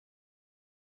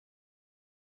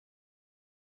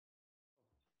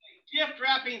Gift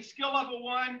wrapping skill level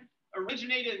 1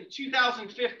 originated in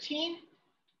 2015.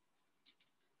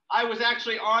 I was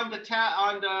actually on the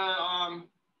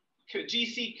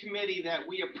GC committee that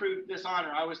we approved this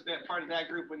honor. I was part of that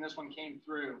group when this one came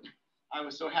through. I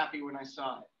was so happy when I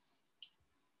saw it.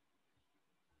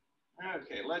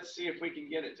 Okay, let's see if we can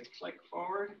get it to click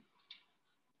forward.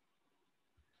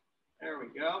 There we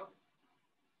go.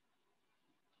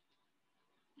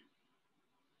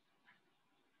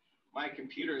 My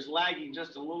computer is lagging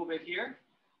just a little bit here.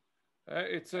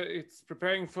 It's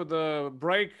preparing for the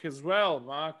break as well,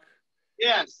 Mark.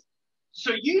 Yes.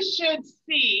 So you should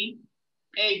see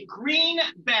a green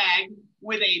bag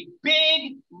with a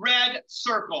big red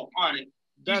circle on it.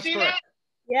 Do you see that?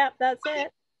 Yep, that's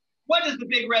it. What does the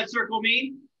big red circle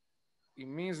mean? It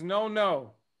means no,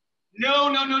 no. No,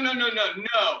 no, no, no, no, no,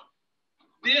 no.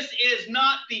 This is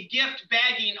not the gift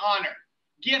bagging honor.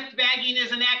 Gift bagging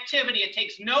is an activity. It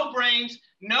takes no brains,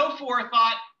 no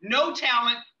forethought, no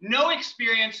talent, no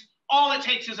experience. All it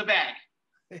takes is a bag.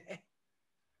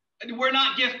 We're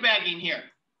not gift bagging here.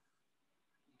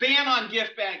 Ban on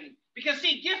gift bagging. Because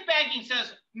see, gift bagging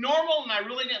says normal, and I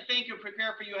really didn't think or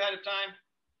prepare for you ahead of time.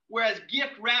 Whereas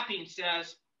gift wrapping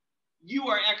says, you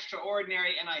are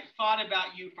extraordinary, and I thought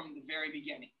about you from the very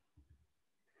beginning.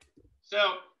 So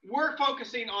we're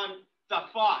focusing on the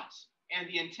thoughts and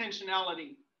the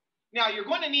intentionality. Now, you're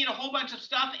going to need a whole bunch of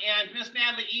stuff, and Miss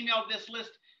Natalie emailed this list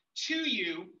to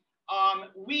you.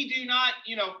 We do not,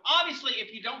 obviously,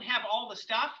 if you don't have all the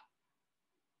stuff,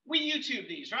 we YouTube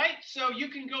these, right? So you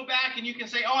can go back and you can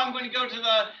say, oh, I'm going to go to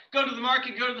the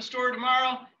market, go to the store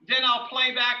tomorrow. Then I'll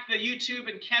play back the YouTube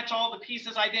and catch all the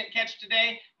pieces I didn't catch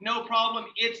today. No problem.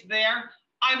 It's there.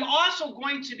 I'm also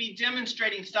going to be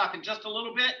demonstrating stuff in just a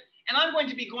little bit, and I'm going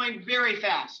to be going very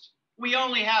fast. We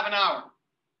only have an hour.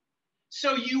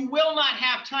 So you will not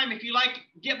have time. If you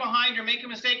get behind or make a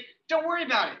mistake, don't worry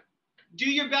about it. Do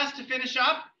your best to finish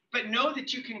up, but know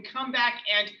that you can come back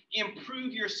and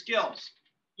improve your skills.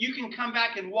 You can come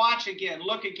back and watch again,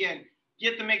 look again,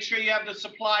 make sure you have the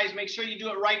supplies, make sure you do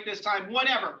it right this time,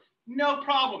 whatever. No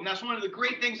problem. That's one of the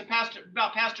great things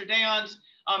about Pastor Dayon's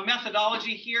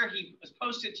methodology here. He has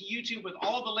posted to YouTube with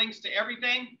all the links to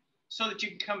everything so that you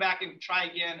can come back and try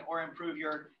again or improve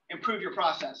your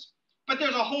process. But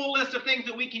there's a whole list of things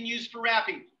that we can use for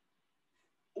wrapping.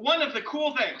 One of the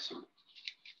cool things,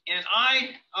 and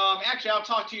actually, I'll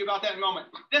talk to you about that in a moment.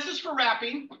 This is for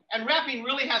wrapping, and wrapping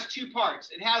really has two parts.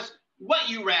 It has what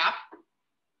you wrap,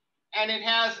 and it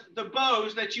has the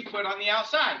bows that you put on the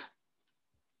outside.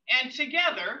 And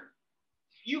together,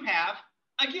 you have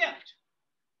a gift.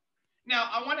 Now,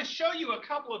 I want to show you a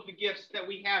couple of the gifts that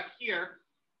we have here.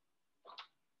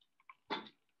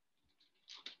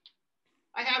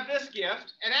 I have this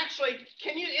gift, and actually,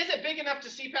 is it big enough to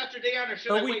see Pastor Dayon, or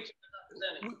should I wait?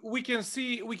 We can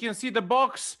see the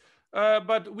box,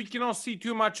 but we cannot see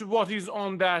too much what is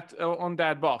on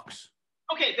that box.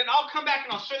 Okay, then I'll come back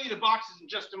and I'll show you the boxes in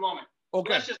just a moment.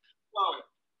 Okay. Let's just flow it.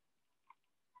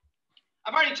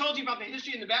 I've already told you about the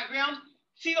history in the background.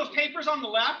 See those papers on the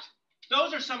left?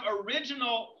 Those are some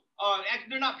original,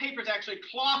 they're not papers actually,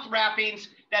 cloth wrappings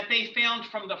that they found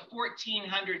from the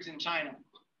 1400s in China.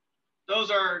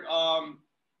 Those are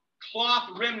cloth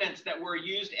remnants that were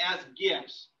used as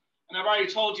gifts. And I've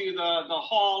already told you the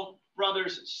Hall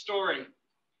brothers story.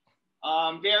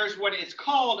 There's what is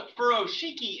called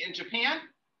furoshiki in Japan.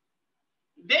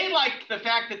 They like the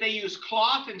fact that they use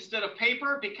cloth instead of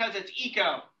paper because it's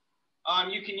eco.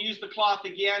 You can use the cloth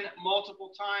again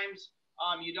multiple times.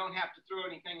 You don't have to throw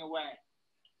anything away.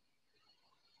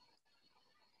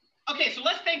 Okay, so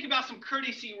let's think about some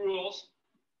courtesy rules.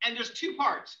 And there's two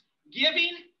parts,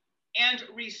 giving and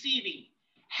receiving.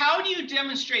 How do you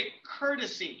demonstrate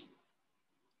courtesy?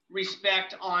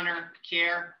 Respect, honor,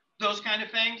 care, those kind of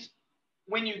things,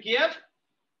 when you give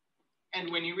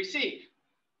and when you receive.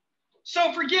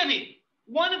 So for giving,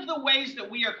 one of the ways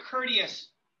that we are courteous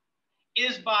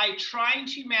is by trying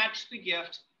to match the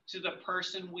gift to the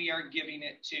person we are giving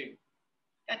it to.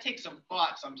 That takes some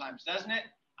thought sometimes, doesn't it?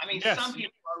 I mean, yes. Some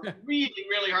people are really,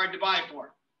 really hard to buy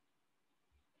for.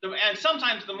 And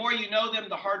sometimes the more you know them,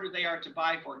 the harder they are to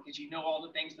buy for, because you know all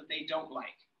the things that they don't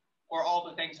like, or all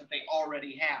the things that they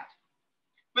already have.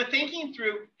 But thinking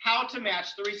through how to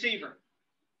match the receiver.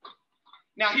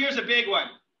 Now here's a big one.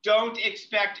 Don't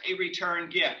expect a return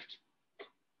gift.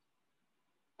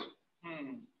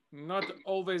 Not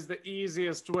always the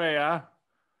easiest way, huh?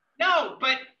 No,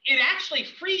 but it actually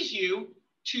frees you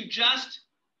to just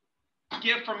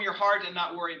give from your heart and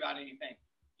not worry about anything.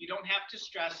 You don't have to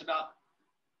stress about.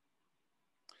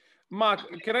 Mark,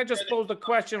 can I just pose the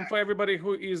question for everybody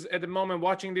who is at the moment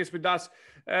watching this with us?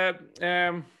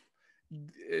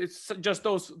 it's just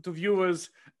those two viewers.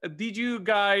 Did you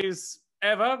guys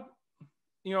ever,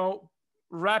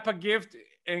 wrap a gift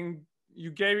and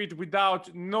you gave it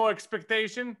without no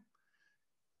expectation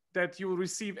that you will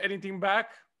receive anything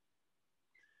back?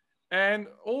 And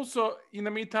also, in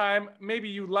the meantime, maybe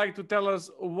you'd like to tell us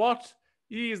what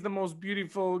is the most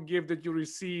beautiful gift that you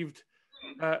received,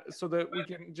 so that we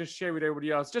can just share with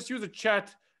everybody else. Just use the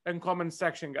chat and comment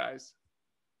section, guys.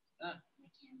 Here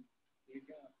you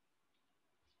go.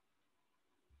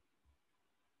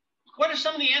 What are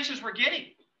some of the answers we're getting?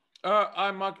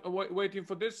 I'm waiting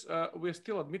for this. We're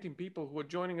still admitting people who are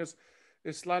joining us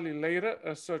slightly later.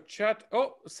 So chat.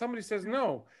 Oh, somebody says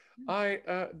no.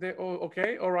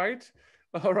 Okay. All right.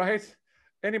 All right.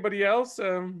 Anybody else?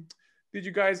 Did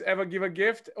you guys ever give a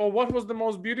gift? Or what was the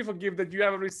most beautiful gift that you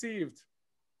ever received?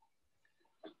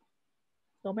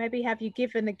 Or maybe have you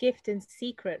given a gift in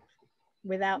secret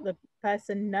without the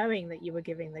person knowing that you were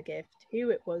giving the gift,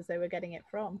 who it was they were getting it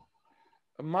from?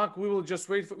 Mark, we will just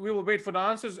wait. We will wait for the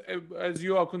answers as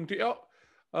you are continue.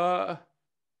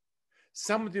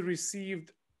 Somebody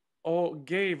received or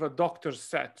gave a doctor's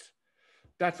set.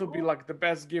 That would be like the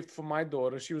best gift for my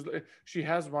daughter. She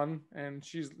has one, and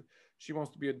she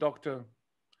wants to be a doctor.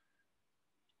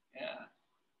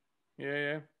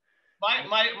 Yeah.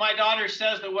 My daughter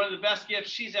says that one of the best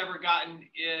gifts she's ever gotten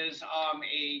is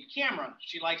a camera.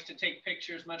 She likes to take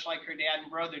pictures, much like her dad and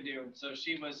brother do. And so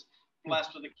she was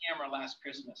blessed with a camera last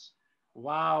Christmas.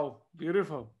 Wow,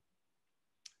 beautiful.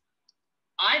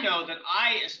 I know that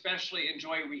I especially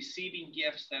enjoy receiving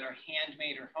gifts that are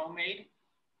handmade or homemade.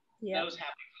 Yep. Those have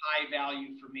a high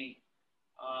value for me.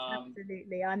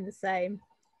 Absolutely, I'm the same.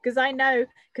 Because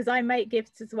I make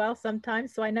gifts as well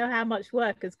sometimes, so I know how much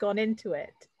work has gone into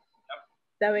it. Yep.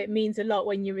 So it means a lot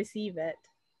when you receive it.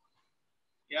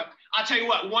 Yep. I'll tell you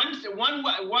what,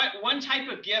 one type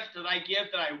of gift that I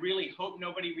give that I really hope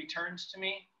nobody returns to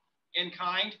me in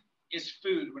kind is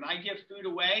food. When I give food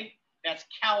away, that's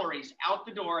calories out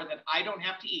the door that I don't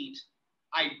have to eat.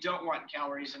 I don't want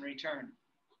calories in return.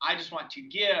 I just want to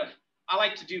give. I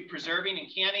like to do preserving and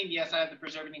canning. Yes, I have the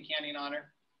preserving and canning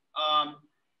honor.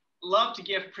 Love to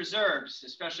give preserves,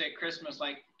 especially at Christmas,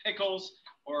 like pickles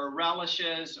or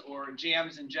relishes or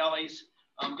jams and jellies,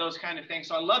 those kind of things.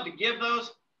 So I love to give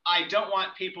those. I don't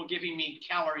want people giving me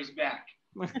calories back.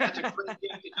 That's a great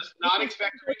gift to just not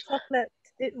expect to return. Chocolate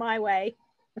it my way.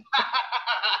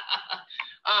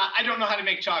 I don't know how to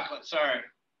make chocolate. Sorry.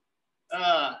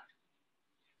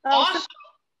 Also,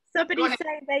 somebody's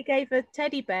saying they gave a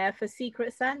teddy bear for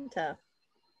Secret Santa.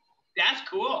 That's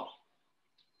cool.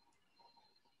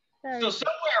 So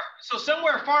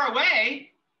somewhere far away,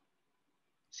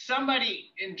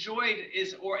 somebody enjoyed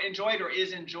or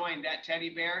is enjoying that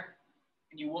teddy bear,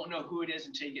 and you won't know who it is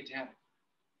until you get to heaven.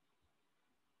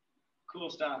 Cool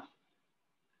stuff.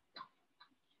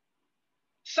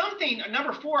 Something,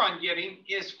 number 4 on giving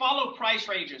is follow price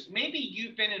ranges. Maybe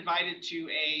you've been invited to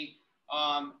a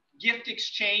gift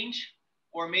exchange,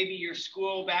 or maybe your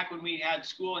school, back when we had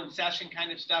school in session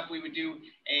kind of stuff, we would do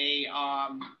a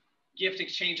gift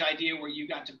exchange idea where you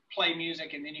got to play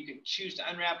music and then you could choose to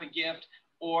unwrap a gift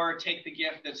or take the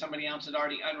gift that somebody else had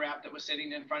already unwrapped that was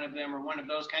sitting in front of them, or one of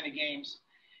those kind of games.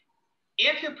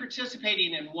 If you're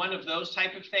participating in one of those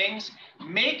type of things,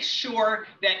 make sure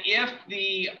that if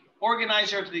the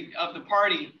organizer of the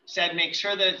party said make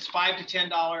sure that it's $5 to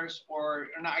 $10, or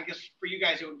not, I guess for you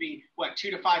guys it would be what,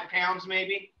 2 to 5 pounds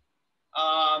maybe.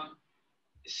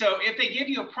 So if they give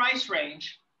you a price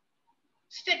range,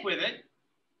 stick with it,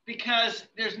 because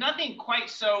there's nothing quite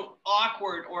so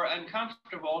awkward or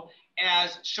uncomfortable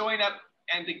as showing up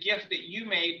and the gift that you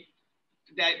made,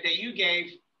 that you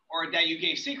gave, or that you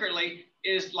gave secretly,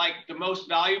 is like the most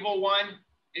valuable one.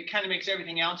 It kind of makes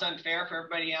everything else unfair for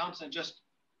everybody else, and just,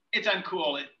 it's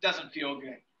uncool. It doesn't feel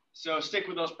good. So stick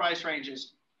with those price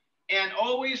ranges. And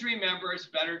always remember, it's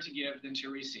better to give than to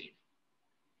receive.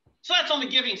 So that's on the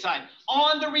giving side.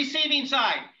 On the receiving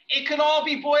side, it could all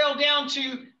be boiled down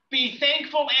to be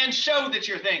thankful and show that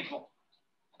you're thankful.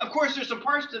 Of course, there's some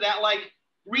parts to that, like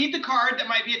read the card that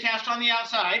might be attached on the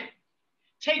outside.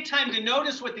 Take time to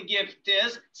notice what the gift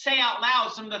is. Say out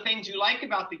loud some of the things you like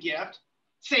about the gift.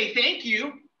 Say thank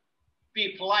you.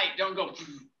 Be polite. Don't go,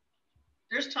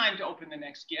 there's time to open the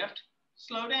next gift.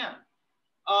 Slow down.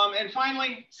 And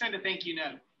finally, send a thank you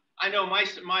note. I know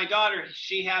my daughter,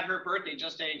 she had her birthday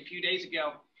just a few days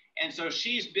ago. And so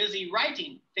she's busy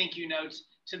writing thank you notes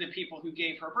to the people who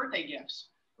gave her birthday gifts.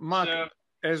 Mark, so,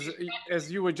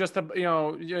 as you were just,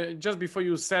 just before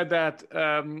you said that,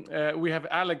 we have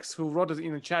Alex who wrote us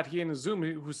in the chat here in the Zoom,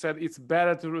 who said it's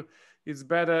better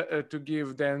to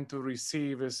give than to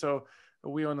receive. So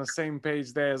we're on the same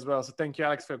page there as well. So thank you,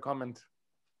 Alex, for your comment.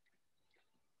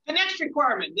 The next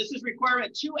requirement, this is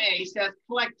requirement 2A, says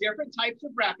collect different types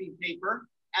of wrapping paper,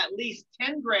 at least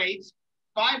 10 grades,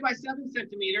 5 by 7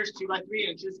 centimeters, 2 by 3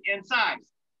 inches in size.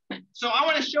 So I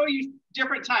want to show you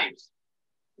different types.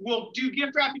 We'll do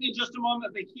gift wrapping in just a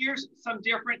moment, but here's some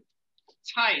different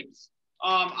types.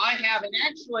 I have, and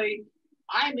actually,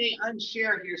 I may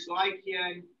unshare here so I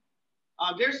can,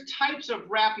 there's types of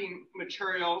wrapping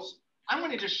materials. I'm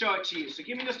going to just show it to you. So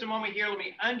give me just a moment here. Let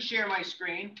me unshare my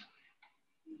screen.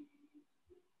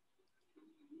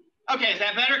 Okay, is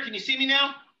that better? Can you see me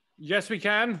now? Yes, we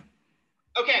can.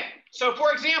 Okay, so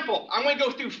for example, I'm going to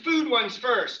go through food ones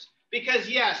first because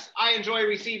yes, I enjoy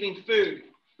receiving food.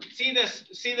 See this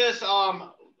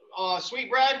sweet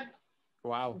bread?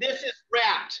 Wow. This is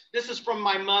wrapped. This is from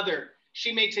my mother.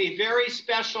 She makes a very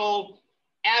special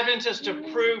Adventist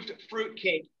approved fruit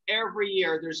cake every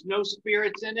year. There's no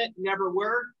spirits in it, never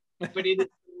were, but it is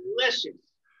delicious.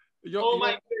 Oh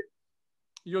my goodness.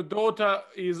 Your daughter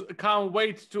can't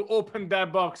wait to open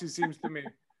that box, it seems to me.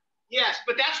 Yes,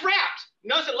 but that's wrapped.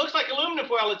 Notice it looks like aluminum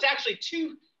foil. It's actually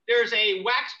two. There's a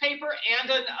wax paper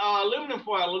and an aluminum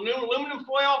foil. Aluminum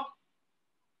foil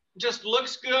just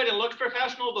looks good and looks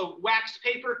professional. The wax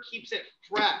paper keeps it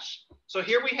fresh. So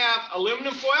here we have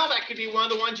aluminum foil. That could be one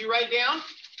of the ones you write down.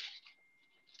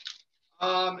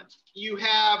 You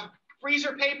have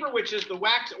freezer paper, which is the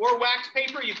wax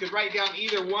paper. You could write down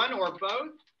either one or both.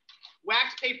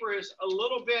 Wax paper is a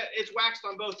little bit, it's waxed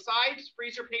on both sides.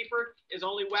 Freezer paper is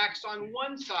only waxed on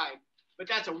one side. But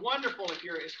that's a wonderful,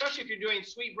 especially if you're doing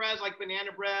sweet breads like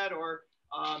banana bread or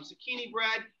zucchini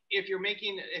bread. If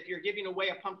you're giving away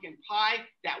a pumpkin pie,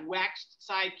 that waxed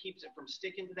side keeps it from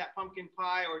sticking to that pumpkin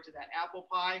pie or to that apple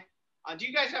pie. Do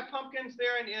you guys have pumpkins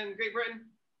there in Great Britain?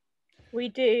 We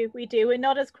do. We're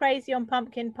not as crazy on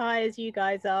pumpkin pie as you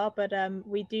guys are, but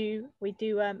we do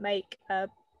make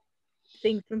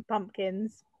things from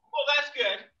pumpkins. Well, that's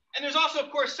good. And there's also,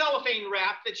 of course, cellophane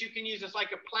wrap that you can use as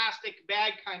like a plastic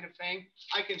bag kind of thing.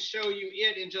 I can show you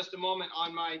it in just a moment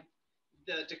on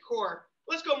the decor.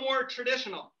 Let's go more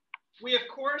traditional. We, of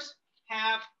course,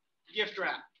 have gift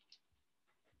wrap.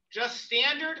 Just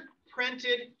standard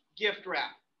printed gift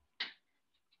wrap.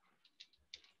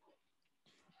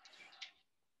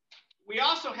 We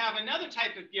also have another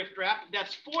type of gift wrap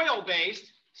that's foil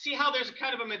based. See how there's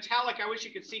kind of a metallic, I wish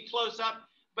you could see close up,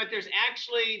 but there's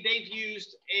actually, they've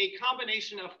used a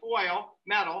combination of foil,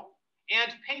 metal,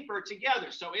 and paper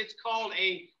together. So it's called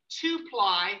a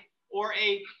 2-ply or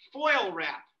a foil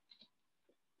wrap.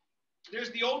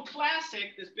 There's the old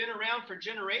classic that's been around for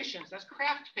generations. That's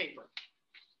craft paper.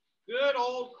 Good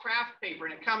old craft paper.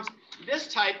 And this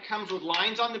type comes with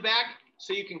lines on the back,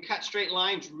 so you can cut straight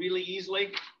lines really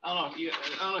easily. I don't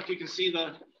know if you can see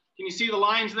can you see the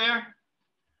lines there?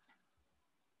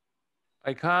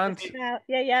 I can't.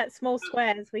 Yeah, small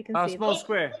squares. We can see. Small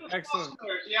square. Excellent.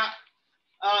 Squares, yeah.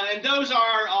 And those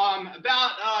are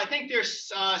about, I think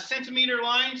there's centimeter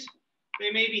lines. They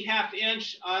may be ½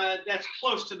 inch. That's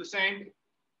close to the same.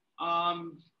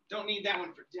 Don't need that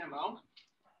one for demo.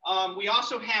 We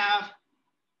also have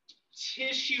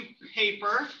tissue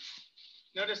paper.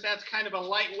 Notice that's kind of a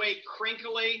lightweight,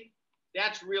 crinkly.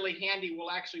 That's really handy.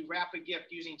 We'll actually wrap a gift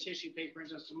using tissue paper in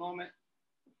just a moment.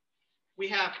 We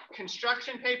have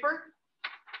construction paper.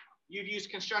 You've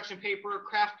used construction paper,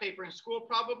 craft paper in school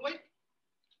probably.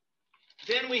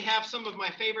 Then we have some of my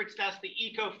favorites. That's the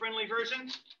eco-friendly version.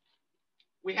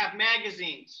 We have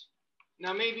magazines.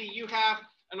 Now maybe you have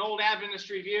an old Adventist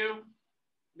Review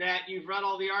that you've read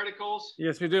all the articles.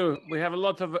 Yes, we do. We have a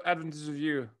lot of Adventist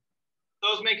Review.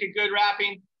 Those make a good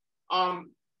wrapping.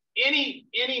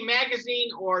 Any magazine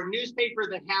or newspaper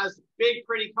that has big,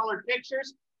 pretty colored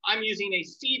pictures, I'm using a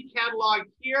seed catalog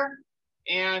here,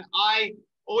 and I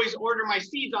always order my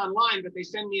seeds online, but they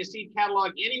send me a seed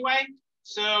catalog anyway,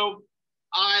 so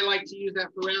I like to use that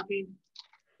for wrapping.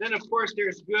 Then, of course,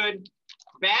 there's good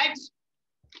bags,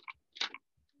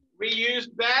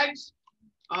 reused bags,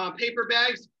 paper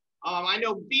bags. I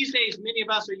know these days many of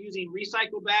us are using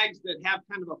recycle bags that have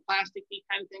kind of a plasticky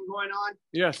kind of thing going on.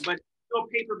 Yes. But no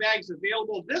paper bags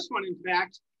available. This one, in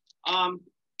fact,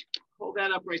 hold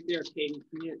that up right there, Katie.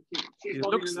 It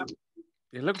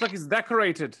looks like it's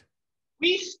decorated.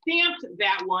 We stamped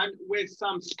that one with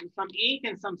some ink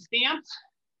and some stamps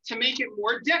to make it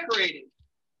more decorated.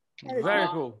 Very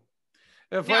cool.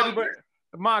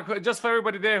 Mark, just for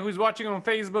everybody there who's watching on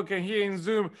Facebook and here in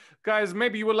Zoom, guys,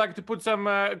 maybe you would like to put some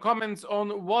comments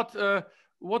on what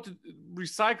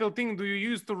recycled thing do you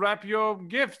use to wrap your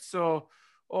gifts?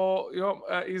 Or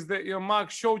is that Mark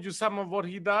showed you some of what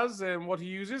he does and what he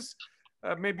uses?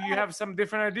 Maybe you have some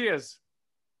different ideas.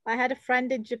 I had a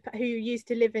friend in Japan who used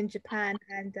to live in Japan,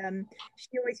 and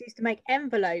she always used to make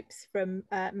envelopes from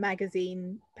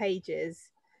magazine pages,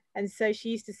 and so she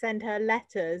used to send her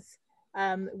letters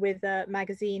with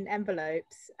magazine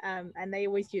envelopes, and they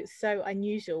always used so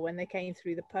unusual when they came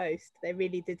through the post. They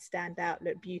really did stand out,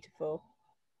 look beautiful.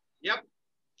 Yep.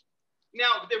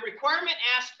 Now, the requirement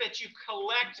asks that you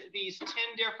collect these 10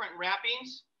 different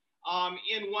wrappings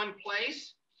in one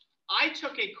place. I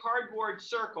took a cardboard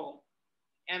circle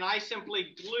and I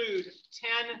simply glued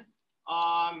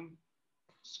 10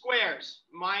 squares.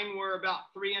 Mine were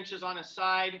about 3 inches on a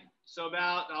side, so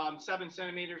about 7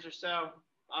 centimeters or so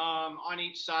on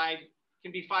each side.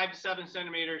 Can be 5 to 7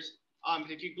 centimeters.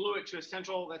 If you glue it to a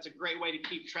central, that's a great way to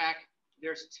keep track.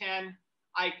 There's 10.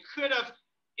 I could have,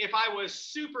 if I was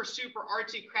super, super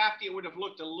artsy crafty, it would have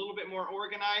looked a little bit more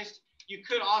organized. You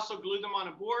could also glue them on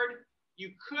a board.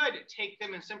 You could take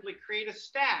them and simply create a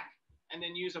stack and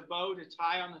then use a bow to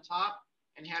tie on the top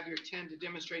and have your 10 to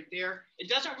demonstrate there. It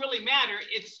doesn't really matter.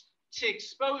 It's to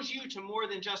expose you to more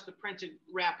than just the printed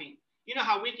wrapping. You know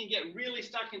how we can get really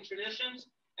stuck in traditions,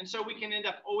 and so we can end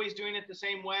up always doing it the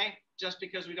same way just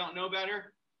because we don't know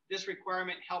better. This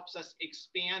requirement helps us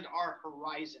expand our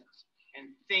horizons and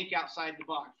think outside the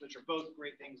box, which are both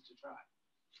great things to try.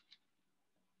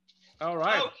 All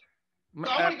right. So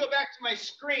I want to go back to my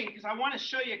screen because I want to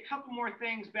show you a couple more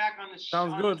things back on the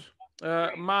Sounds good.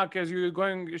 Mark, as you're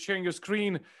sharing your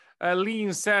screen,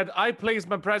 Lean said, I placed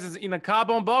my presents in a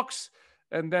cardboard box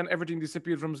and then everything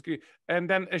disappeared from the screen. And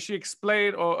then she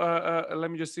explained, or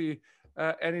let me just see,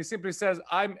 and he simply says,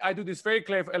 I do this very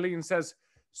clever. Lean says,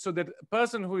 so that the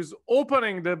person who is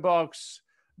opening the box,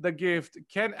 the gift,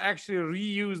 can actually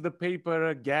reuse the paper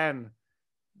again.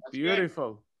 That's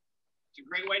beautiful. Good. It's a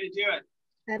great way to do it.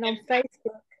 And on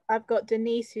Facebook, I've got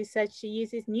Denise who said she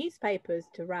uses newspapers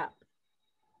to wrap.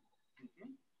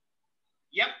 Mm-hmm.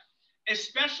 Yep,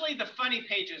 especially the funny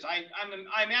pages. I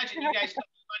imagine you guys still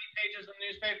have funny pages in the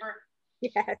newspaper.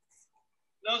 Yes.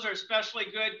 Those are especially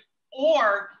good.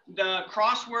 Or the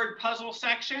crossword puzzle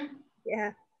section.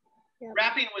 Yeah. Yep.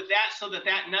 Wrapping with that so that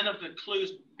none of the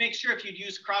clues, make sure if you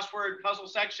use crossword puzzle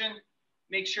section,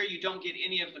 make sure you don't get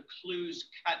any of the clues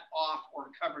cut off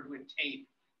or covered with tape.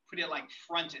 Put it like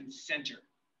front and center.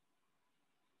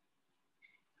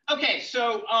 Okay,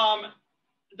 so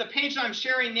the page I'm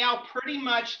sharing now pretty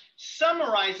much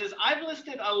summarizes, I've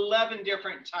listed 11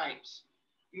 different types.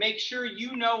 Make sure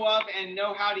you know of and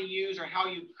know how to use or how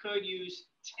you could use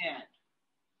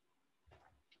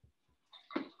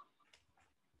 10.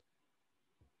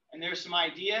 And there's some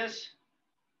ideas.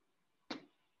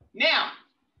 Now,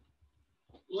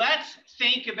 let's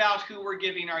think about who we're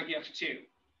giving our gift to.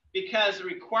 Because the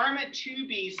requirement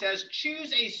 2B says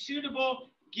choose a suitable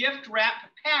gift wrap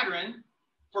pattern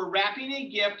for wrapping a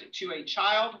gift to a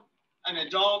child, an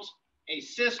adult, a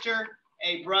sister,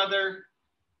 a brother,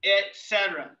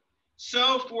 etc.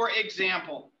 So for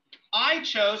example, I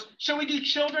chose, shall we do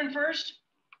children first?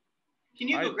 Can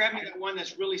you go grab me that one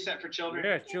that's really set for children?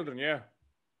 Yeah, children, yeah.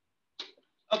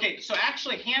 Okay, so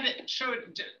actually hand it, show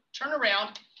it, turn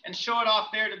around and show it off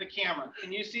there to the camera.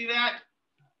 Can you see that?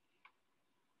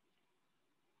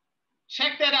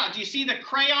 Check that out. Do you see the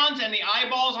crayons and the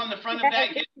eyeballs on the front of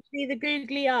that? You see the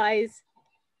googly eyes.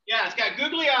 Yeah, it's got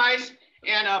googly eyes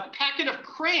and a packet of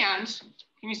crayons.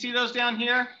 Can you see those down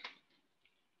here?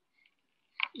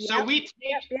 Yep. So we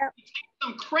take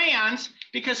some crayons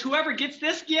because whoever gets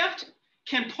this gift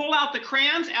can pull out the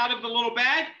crayons out of the little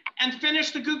bag and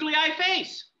finish the googly eye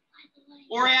face.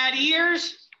 Or add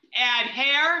ears, add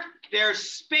hair. There's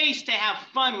space to have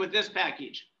fun with this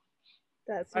package.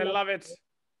 I love it.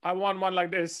 I want one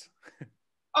like this.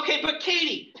 Okay, but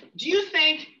Katie, do you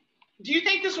think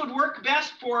this would work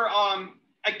best for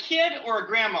a kid or a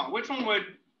grandma? Which one would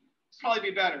probably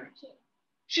be better? Kid.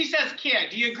 She says kid.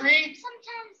 Do you agree?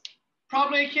 Sometimes.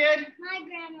 Probably a kid? My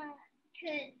grandma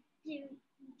could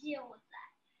deal with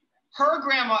that. Her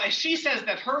grandma, she says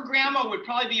that her grandma would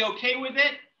probably be okay with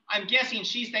it. I'm guessing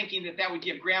she's thinking that would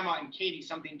give grandma and Katie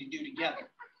something to do together.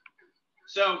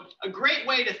 So a great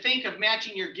way to think of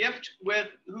matching your gift with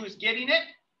who's getting it.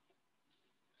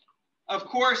 Of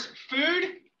course,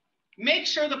 food. Make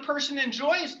sure the person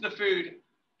enjoys the food.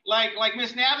 Like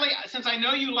Miss Natalie, since I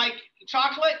know you like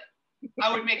chocolate,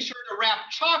 I would make sure to wrap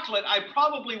chocolate. I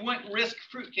probably wouldn't risk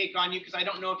fruitcake on you because I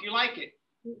don't know if you like it.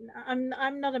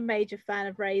 I'm not a major fan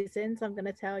of raisins, I'm going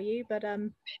to tell you, but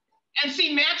And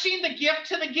see, matching the gift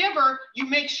to the giver, you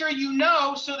make sure you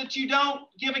know so that you don't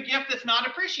give a gift that's not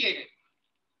appreciated.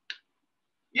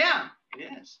 Yeah, it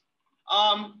is.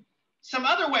 Some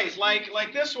other ways,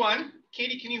 like this one.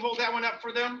 Katie, can you hold that one up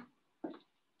for them?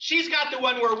 she's got the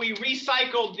one where we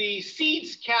recycled the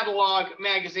Seeds catalog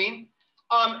magazine.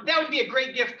 That would be a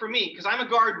great gift for me because I'm a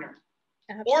gardener.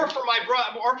 Or for my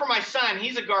brother, or for my son,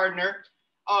 he's a gardener.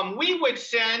 We would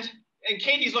send, and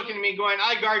Katie's looking at me going,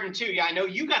 I garden too. Yeah, I know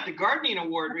you got the gardening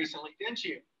award recently, didn't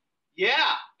you?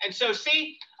 Yeah. And so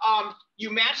see, you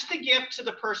match the gift to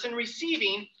the person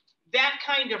receiving. That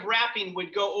kind of wrapping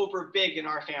would go over big in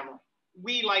our family.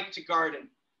 We like to garden.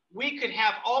 We could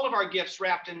have all of our gifts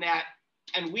wrapped in that,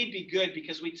 and we'd be good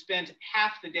because we'd spend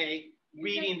half the day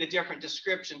reading the different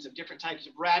descriptions of different types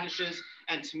of radishes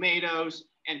and tomatoes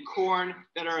and corn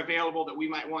that are available that we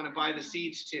might want to buy the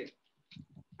seeds to.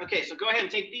 Okay, so go ahead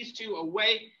and take these two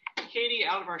away, Katie,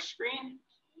 out of our screen.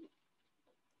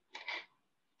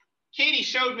 Katie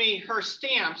showed me her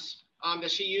stamps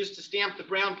that she used to stamp the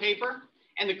brown paper,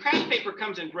 and the craft paper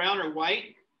comes in brown or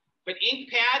white, but ink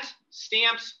pads,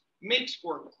 stamps, makes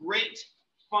for great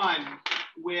fun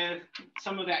with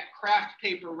some of that craft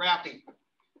paper wrapping.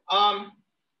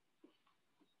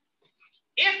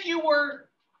 If you were,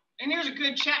 and here's a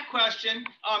good chat question,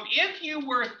 if you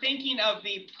were thinking of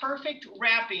the perfect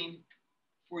wrapping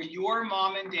for your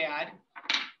mom and dad,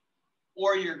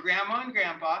 or your grandma and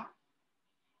grandpa,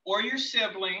 or your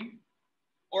sibling,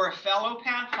 or a fellow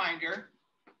Pathfinder,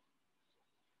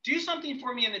 do something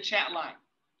for me in the chat line.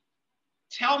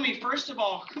 Tell me, first of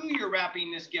all, who you're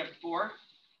wrapping this gift for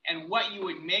and what you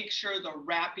would make sure the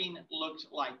wrapping looked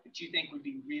like that you think would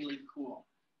be really cool.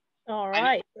 All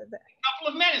right. A couple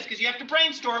of minutes because you have to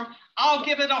brainstorm. I'll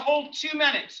give it a whole 2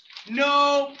 minutes.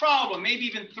 No problem, maybe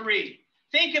even 3.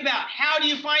 Think about how do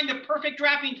you find the perfect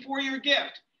wrapping for your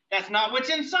gift? That's not what's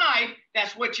inside,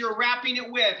 that's what you're wrapping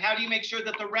it with. How do you make sure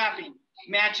that the wrapping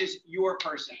matches your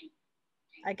person?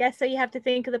 I guess so you have to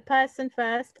think of the person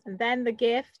first and then the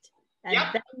gift. And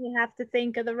Yep. then you have to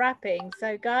think of the wrapping.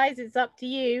 So guys, it's up to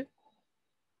you.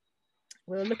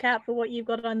 We'll look out for what you've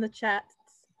got on the chat.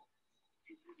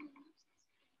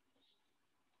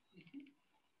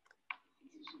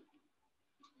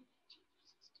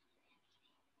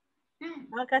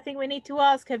 Mark, I think we need to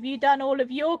ask, have you done all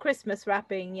of your Christmas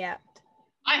wrapping yet?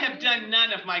 I have done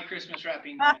none of my Christmas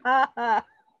wrapping yet.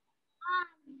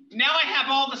 Now I have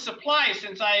all the supplies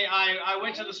since I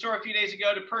went to the store a few days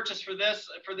ago to purchase for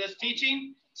this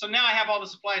teaching. So now I have all the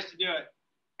supplies to do it.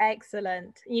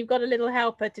 Excellent. You've got a little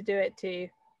helper to do it too.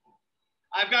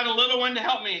 I've got a little one to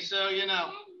help me, so you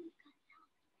know.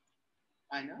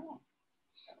 I know.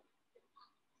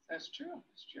 That's true.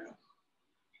 That's true.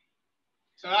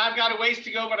 So I've got a ways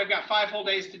to go, but I've got 5 whole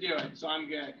days to do it, so I'm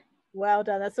good. Well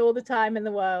done. That's all the time in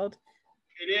the world.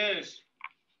 It is.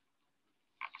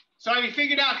 So have you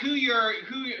figured out who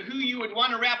you would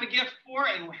want to wrap a gift for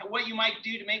and what you might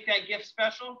do to make that gift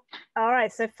special? All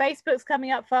right. So Facebook's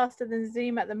coming up faster than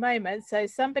Zoom at the moment. So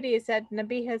somebody has said,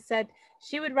 Nabiha said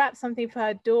she would wrap something for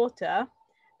her daughter,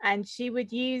 and she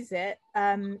would use it.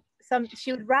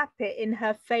 She would wrap it in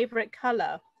her favorite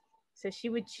color. So she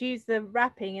would choose the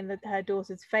wrapping in her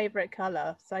daughter's favorite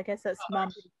color. So I guess that's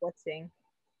Mum's blessing.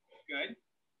 Good.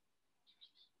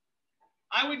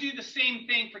 I would do the same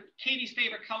thing for Katie's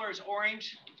favorite color is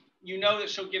orange. You know that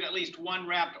she'll get at least one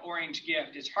wrapped orange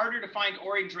gift. It's harder to find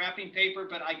orange wrapping paper,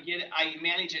 but I get it. I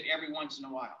manage it every once in a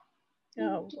while.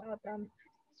 Oh, well done.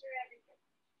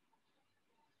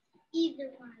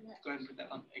 Either one of them. Go ahead and put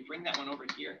that on. Hey, bring that one over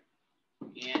here.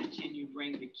 And can you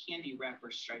bring the candy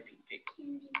wrapper striping paper?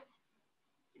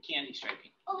 The candy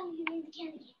striping. Oh, you mean the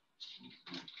candy.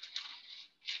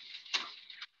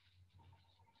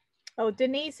 Oh,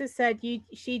 Denise has said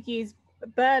she'd use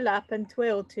burlap and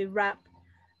twill to wrap,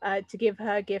 to give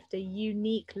her gift a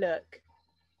unique look.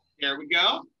 There we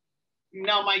go.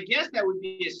 Now, my guess that would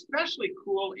be especially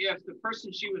cool if the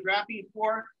person she was wrapping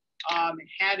for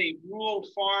had a rural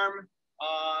farm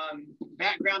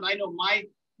background. I know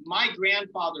my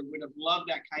grandfather would have loved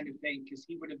that kind of thing because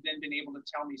he would have then been able to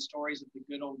tell me stories of the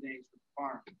good old days with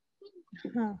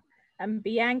the farm. And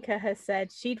Bianca has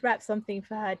said she'd wrap something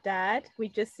for her dad. We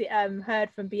just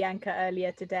heard from Bianca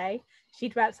earlier today.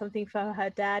 She'd wrap something for her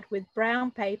dad with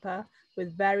brown paper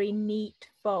with very neat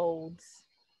folds.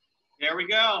 There we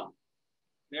go.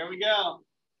 There we go.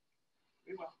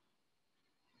 We will.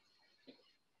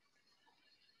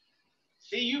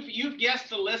 See, you've guessed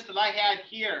the list that I had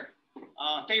here.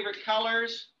 Favorite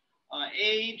colors,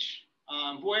 age,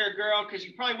 boy or girl, because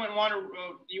you probably wouldn't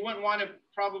want to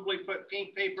probably put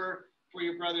pink paper for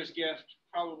your brother's gift.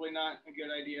 Probably not a good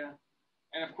idea.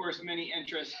 And of course, many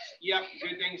interests. Yep,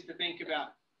 good things to think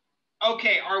about.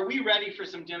 Okay, are we ready for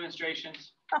some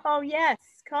demonstrations? Oh yes,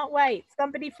 can't wait.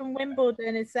 Somebody from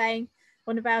Wimbledon is saying,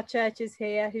 one of our churches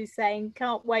here, who's saying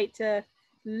can't wait to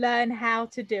learn how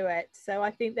to do it. So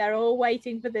I think they're all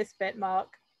waiting for this bit,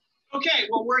 Mark. Okay,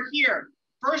 well, we're here.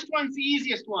 First one's the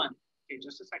easiest one. Okay,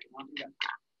 just a second. I'll do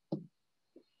that.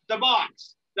 The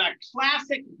box, the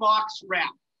classic box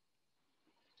wrap.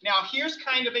 Now, here's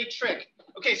kind of a trick.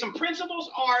 Okay, some principles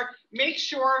are make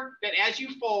sure that as you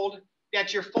fold,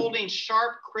 that you're folding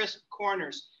sharp, crisp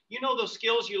corners. You know those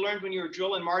skills you learned when you were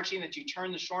drill and marching that you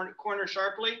turn the corner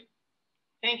sharply?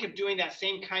 Think of doing that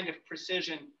same kind of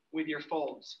precision with your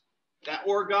folds. That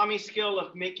origami skill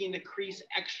of making the crease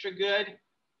extra good,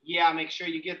 yeah, make sure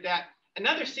you get that.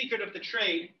 Another secret of the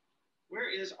trade, where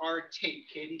is our tape,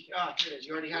 Katie? Oh, here it is.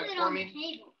 You already have it for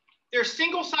me. There's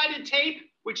single-sided tape,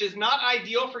 which is not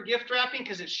ideal for gift wrapping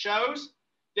because it shows.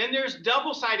 Then there's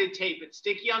double-sided tape. It's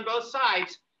sticky on both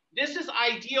sides. This is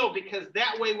ideal because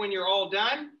that way when you're all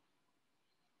done,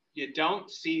 you don't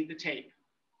see the tape.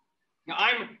 Now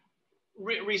I'm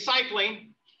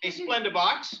recycling a Splenda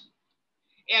box.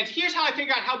 And here's how I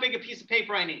figure out how big a piece of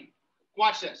paper I need.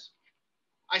 Watch this.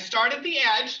 I start at the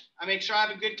edge. I make sure I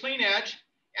have a good clean edge.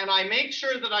 And I make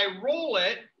sure that I roll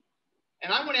it.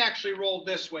 And I'm going to actually roll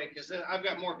this way because I've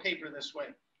got more paper this way.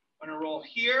 I'm going to roll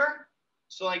here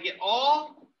so I get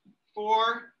all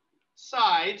 4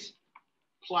 sides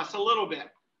plus a little bit.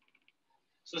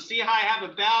 So see how I have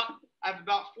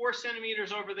about 4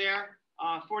 centimeters over there,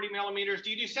 40 millimeters. Do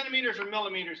you do centimeters or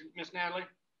millimeters, Miss Natalie?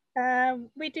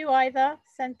 We do either.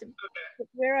 Okay.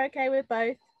 We're okay with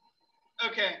both.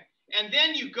 Okay. And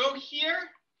then you go here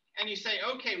and you say,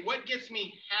 okay, what gets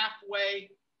me halfway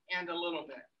and a little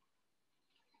bit?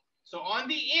 So on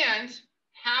the ends,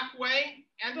 halfway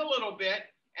and a little bit,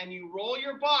 and you roll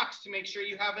your box to make sure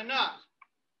you have enough.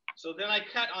 So then I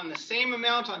cut on the same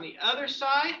amount on the other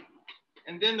side.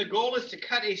 And then the goal is to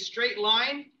cut a straight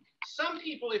line. Some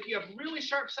people, if you have really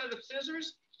sharp set of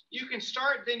scissors, you can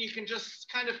start, then you can just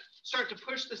kind of start to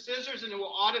push the scissors and it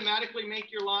will automatically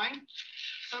make your line.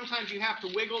 Sometimes you have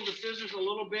to wiggle the scissors a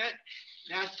little bit.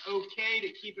 That's okay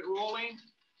to keep it rolling.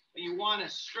 But you want a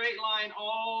straight line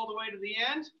all the way to the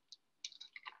end.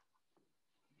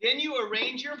 Then you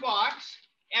arrange your box,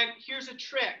 and here's a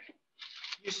trick.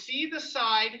 You see the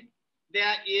side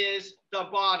that is the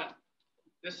bottom.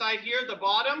 This side here, the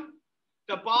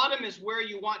bottom is where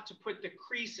you want to put the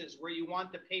creases, where you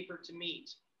want the paper to meet.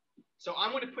 So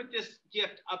I'm going to put this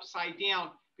gift upside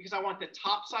down because I want the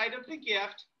top side of the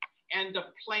gift and the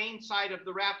plain side of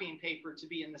the wrapping paper to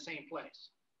be in the same place.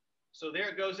 So there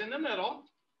it goes in the middle.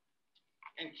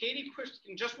 And Katie pushed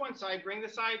in just one side. Bring the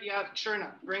side, yeah, sure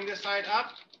enough. Bring this side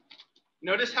up.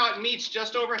 Notice how it meets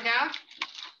just over half.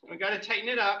 We got to tighten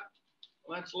it up.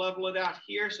 Let's level it out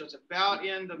here so it's about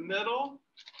in the middle.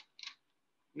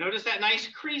 Notice that nice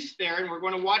crease there, and we're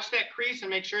going to watch that crease and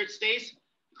make sure it stays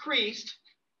creased.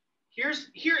 Here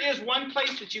is one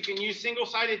place that you can use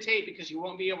single-sided tape because you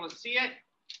won't be able to see it,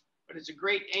 but it's a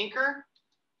great anchor.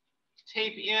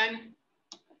 Tape in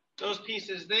those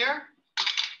pieces there.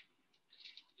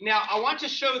 Now, I want to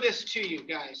show this to you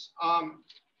guys.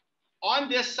 On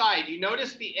this side, you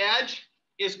notice the edge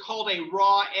is called a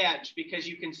raw edge because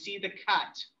you can see the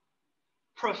cut.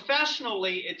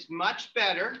 Professionally, it's much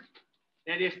better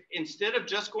that if instead of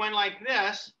just going like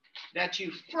this, that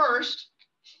you first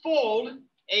fold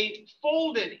a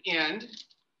folded end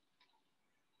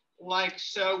like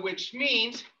so, which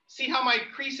means, see how my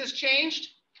crease has changed?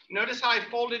 Notice how I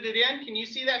folded it in. Can you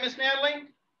see that, Miss Natalie?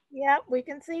 Yeah, we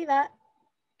can see that.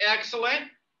 Excellent.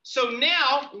 So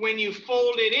now when you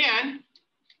fold it in,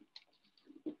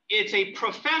 it's a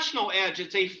professional edge.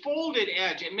 It's a folded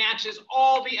edge. It matches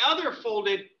all the other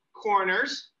folded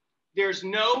corners. There's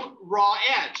no raw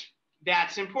edge.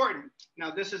 That's important.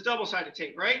 Now this is double-sided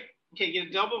tape, right? Okay, get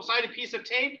a double-sided piece of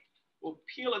tape. We'll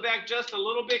peel it back just a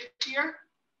little bit here.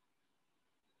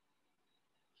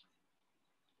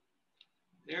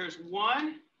 There's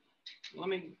one. Let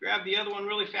me grab the other one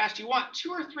really fast. You want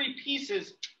 2 or 3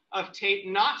 pieces of tape,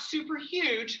 not super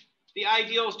huge. The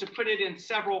ideal is to put it in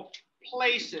several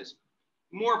places.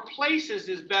 More places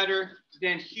is better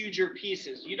than huger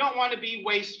pieces. You don't want to be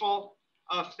wasteful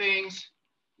of things.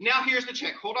 Now here's the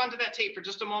trick. Hold on to that tape for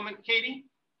just a moment, Katie.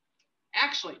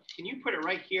 Actually, can you put it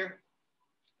right here?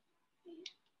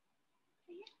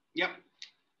 Yep.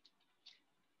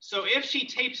 So if she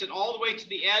tapes it all the way to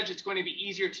the edge, it's going to be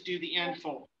easier to do the end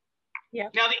fold.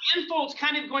 Yep. Now the end fold's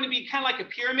kind of going to be kind of like a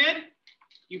pyramid.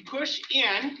 You push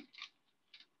in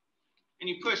and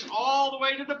you push all the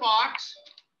way to the box.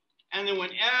 And then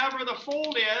whenever the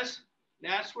fold is,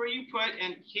 that's where you put,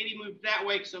 and Katie moved that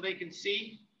way so they can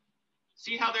see.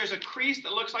 See how there's a crease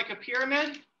that looks like a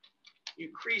pyramid? You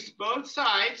crease both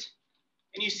sides.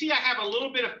 And you see I have a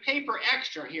little bit of paper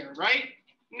extra here, right?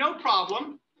 No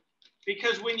problem,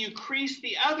 because when you crease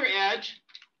the other edge,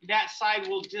 that side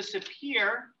will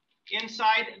disappear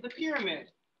inside the pyramid.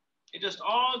 It just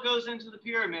all goes into the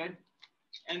pyramid.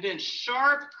 And then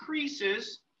sharp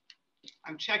creases,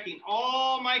 I'm checking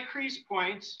all my crease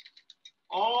points,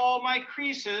 all my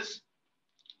creases.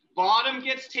 Bottom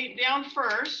gets taped down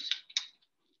first.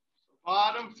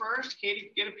 Bottom first.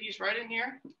 Katie, get a piece right in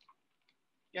here.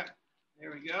 Yep,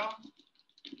 there we go.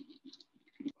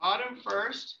 Bottom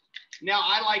first. Now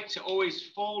I like to always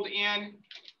fold in.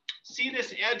 See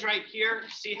this edge right here?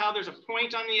 See how there's a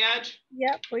point on the edge?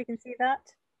 Yep, we can see that.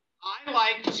 I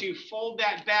like to fold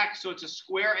that back so it's a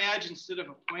square edge instead of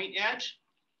a point edge.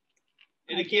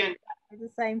 And again,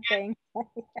 the same thing.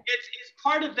 it's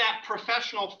part of that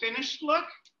professional finished look.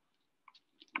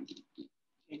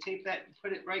 You tape that and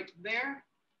put it right there.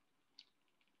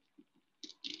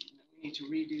 We need to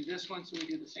redo this one, so we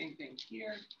do the same thing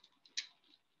here.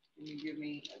 Can you give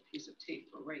me a piece of tape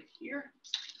for right here?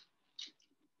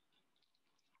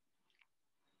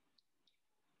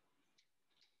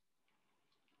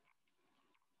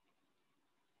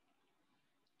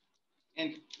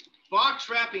 And box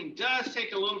wrapping does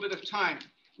take a little bit of time.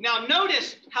 Now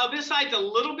notice how this side's a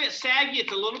little bit saggy,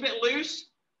 it's a little bit loose.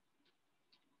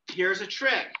 Here's a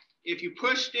trick. If you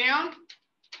push down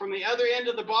from the other end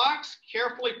of the box,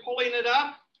 carefully pulling it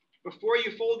up before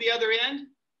you fold the other end,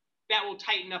 that will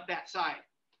tighten up that side.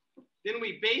 Then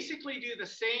we basically do the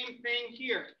same thing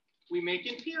here. We make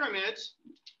in pyramids.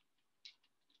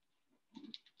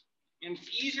 And it's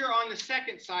easier on the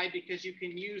second side because you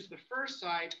can use the first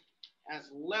side as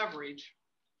leverage.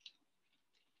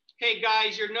 Hey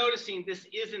guys, you're noticing this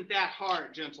isn't that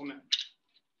hard, gentlemen.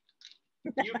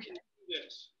 You can do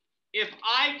this. If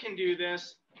I can do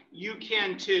this, you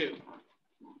can too.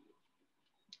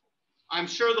 I'm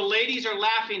sure the ladies are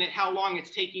laughing at how long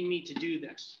it's taking me to do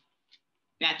this.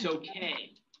 That's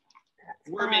okay.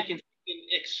 We're making something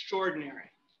extraordinary.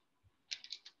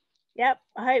 Yep,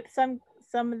 I hope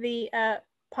some of the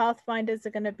Pathfinders are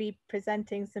going to be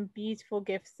presenting some beautiful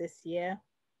gifts this year.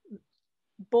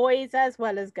 Boys as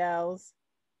well as girls.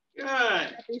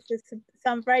 Good.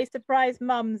 Some very surprised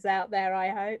mums out there, I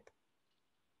hope.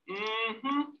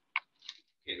 Mm-hmm.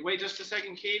 Okay, wait just a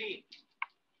second, Katie.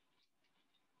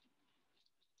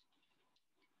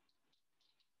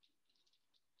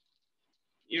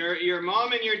 Your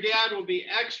mom and your dad will be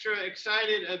extra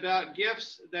excited about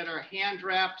gifts that are hand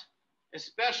wrapped,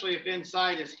 especially if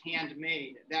inside is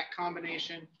handmade. That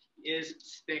combination is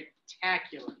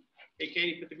spectacular. Okay,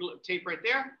 Katie, put the tape right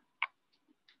there.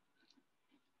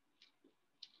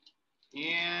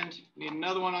 And need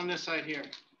another one on this side here.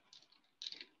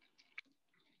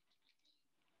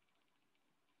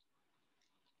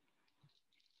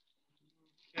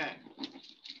 Okay.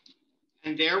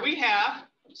 And there we have,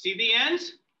 see the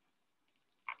ends?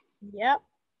 Yep,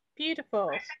 beautiful.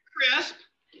 Nice and crisp.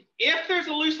 If there's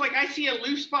a loose, like I see a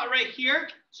loose spot right here,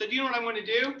 so do you know what I'm going to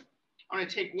do? I'm going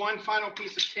to take one final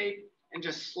piece of tape and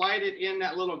just slide it in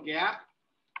that little gap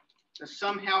that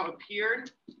somehow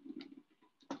appeared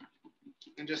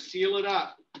and just seal it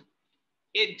up.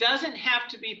 It doesn't have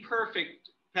to be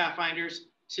perfect, Pathfinders,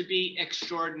 to be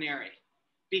extraordinary,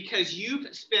 because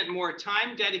you've spent more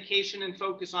time, dedication, and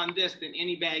focus on this than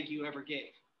any bag you ever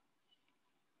gave.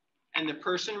 And the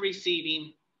person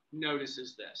receiving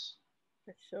notices this.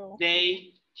 For sure. They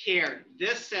cared.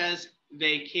 This says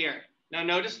they care. Now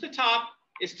notice the top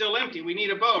is still empty. We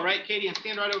need a bow, right, Katie? And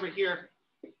stand right over here.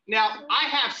 Now, I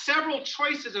have several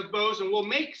choices of bows, and we'll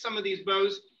make some of these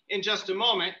bows in just a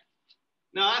moment.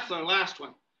 No, that's the last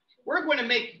one. We're going to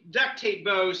make duct tape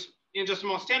bows in just a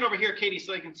moment. Stand over here, Katie,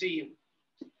 so I can see you.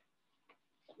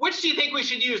 Which do you think we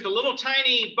should use, the little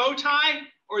tiny bow tie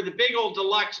or the big old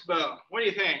deluxe bow? What do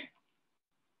you think?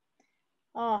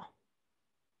 Oh,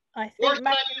 I think or should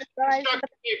I use construction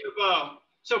paper bow?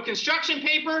 So construction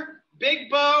paper, big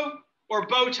bow, or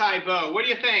bow tie bow? What do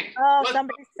you think? Oh,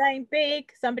 somebody's saying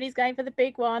big. Somebody's going for the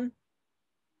big one.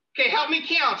 Okay, help me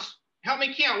count. Help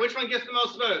me count. Which one gets the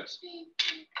most votes?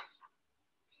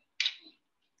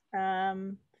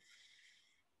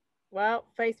 Well,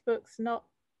 Facebook's not.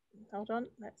 Hold on,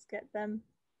 let's get them.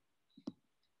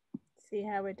 See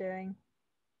how we're doing.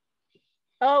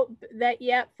 Oh,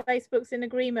 yeah, Facebook's in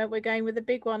agreement. We're going with the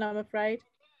big one, I'm afraid.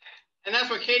 And that's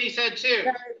what Katie said too.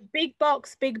 So, big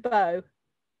box, big bow.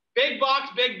 Big box,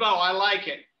 big bow. I like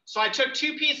it. So I took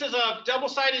 2 pieces of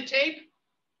double-sided tape.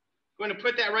 I'm going to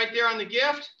put that right there on the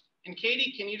gift. And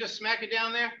Katie, can you just smack it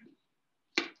down there?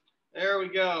 There we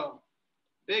go.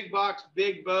 Big box,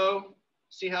 big bow.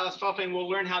 See how it's fluffing? We'll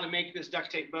learn how to make this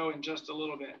duct tape bow in just a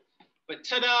little bit. But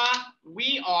ta-da,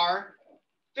 we are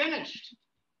finished.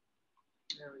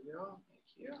 There we go. Thank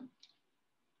you.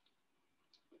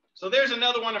 So there's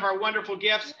another one of our wonderful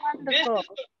gifts.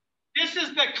 This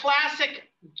is the classic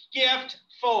gift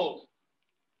fold.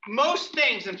 Most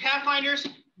things in Pathfinders,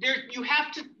 you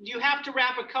have to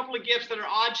wrap a couple of gifts that are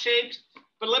odd shaped.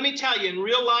 But let me tell you, in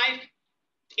real life,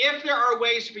 if there are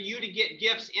ways for you to get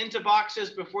gifts into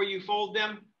boxes before you fold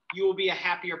them, you will be a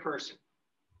happier person.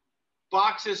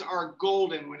 Boxes are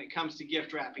golden when it comes to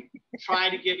gift wrapping. Try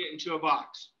to get it into a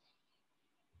box.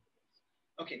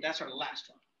 Okay, that's our last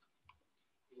one.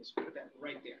 Just put that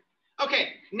right there.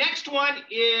 Okay, next one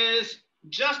is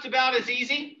just about as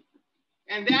easy,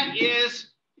 and that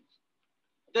is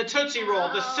the Tootsie Roll,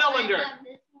 the cylinder.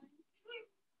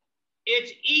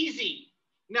 It's easy.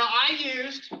 Now I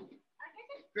used,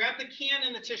 grab the can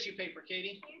and the tissue paper,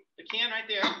 Katie. The can right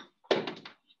there.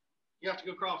 You have to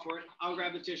go crawl for it. I'll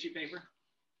grab the tissue paper.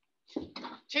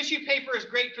 Tissue paper is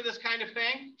great for this kind of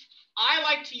thing. I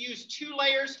like to use 2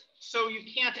 layers so you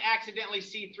can't accidentally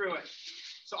see through it.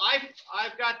 So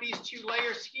I've got these 2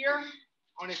 layers here.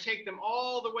 I want to take them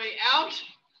all the way out.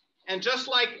 And just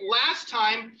like last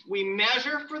time, we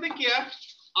measure for the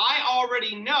gift. I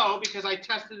already know, because I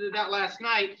tested it out last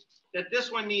night, that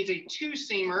this one needs a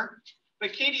 2-seamer.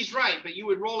 But Katie's right, but you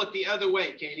would roll it the other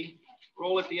way, Katie.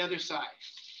 Roll it the other side.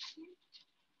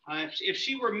 If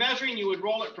she were measuring, you would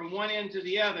roll it from one end to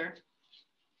the other.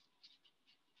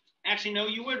 Actually, no,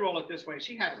 you would roll it this way.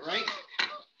 She had it right.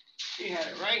 She had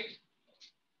it right.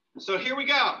 So here we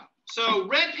go. So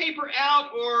red paper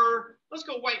out, or let's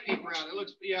go white paper out. It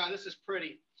looks, yeah, this is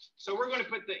pretty. So we're going to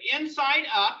put the inside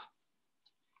up,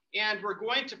 and we're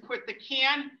going to put the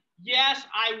can. Yes,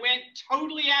 I went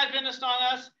totally Adventist on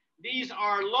us. These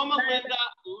are Loma Linda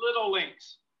Little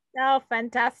Links. Oh,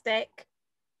 fantastic.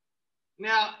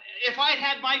 Now, if I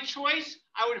had my choice,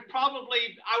 I would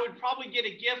probably get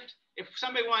a gift. If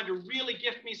somebody wanted to really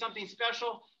gift me something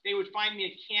special, they would find me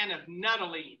a can of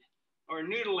Nuttaline or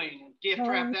Noodling and gift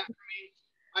wrap that for me.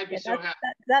 I'd be so happy.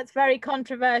 That's very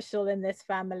controversial in this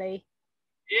family.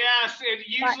 Yes, it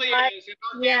usually is.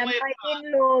 Yeah, my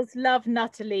in-laws love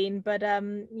Nuttaline, but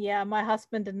yeah, my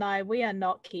husband and we are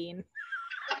not keen.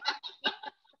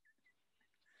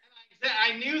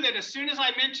 I knew that as soon as I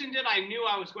mentioned it, I knew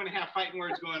I was going to have fighting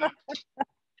words going on.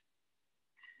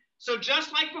 So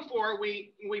just like before,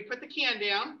 we put the can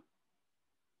down.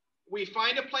 We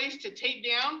find a place to tape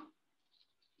down.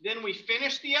 Then we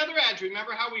finish the other edge.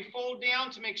 Remember how we fold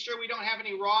down to make sure we don't have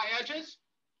any raw edges?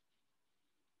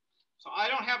 So I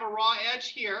don't have a raw edge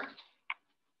here.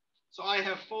 So I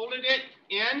have folded it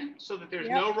in so that there's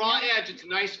no raw edge. It's a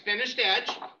nice finished edge.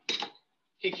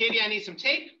 Okay, Katie, I need some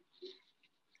tape.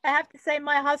 I have to say,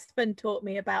 my husband taught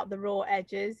me about the raw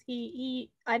edges.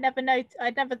 I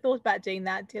never thought about doing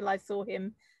that until I saw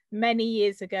him many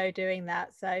years ago doing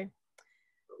that. So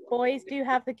boys do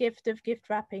have the gift of gift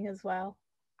wrapping as well.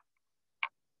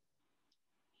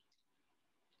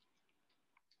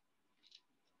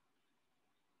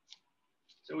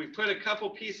 So we put a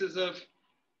couple pieces of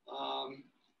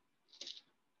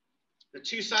the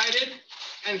 2-sided,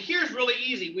 and here's really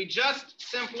easy. We just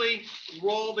simply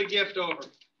roll the gift over.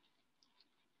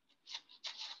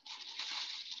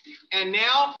 And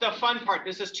now the fun part.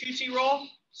 This is Tootsie Roll.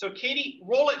 So Katie,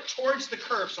 roll it towards the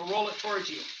curve. So roll it towards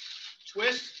you.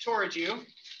 Twist towards you.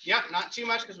 Yep, not too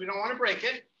much because we don't want to break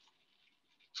it.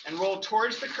 And roll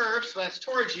towards the curve. So that's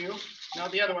towards you. No,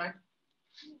 the other way.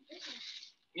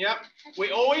 Yep.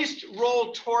 We always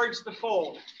roll towards the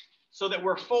fold so that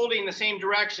we're folding the same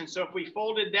direction. So if we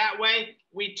folded that way,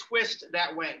 we twist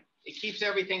that way. It keeps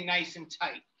everything nice and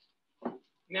tight.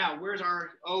 Now, where's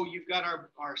our, oh, you've got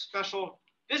our special.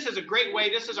 This is a great way.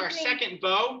 This is our second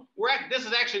bow. This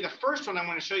is actually the first one I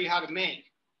want to show you how to make.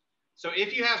 So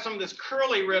if you have some of this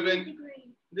curly ribbon,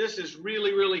 this is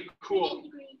really, really cool.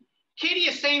 Katie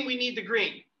is saying we need the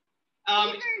green.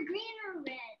 Either green or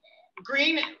red.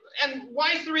 Green, and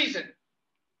why is the reason?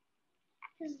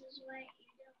 Because it's white. You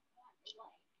don't want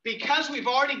white. Because we've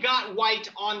already got white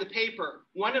on the paper.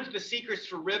 One of the secrets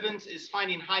for ribbons is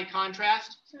finding high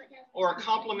contrast or a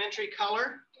complementary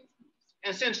color.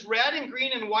 And since red and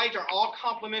green and white are all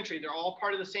complementary, they're all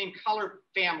part of the same color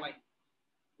family.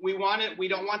 We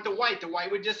don't want the white. The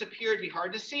white would disappear, it'd be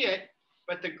hard to see it,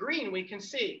 but the green we can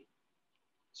see.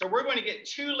 So we're going to get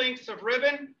 2 lengths of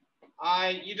ribbon.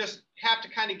 You just have to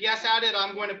kind of guess at it.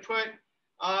 I'm going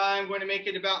to make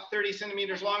it about 30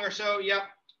 centimeters long or so. Yep.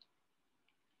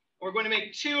 We're going to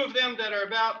make 2 of them that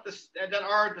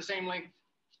are the same length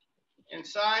in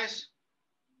size.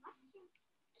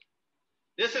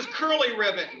 This is curly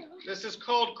ribbon. This is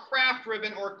called craft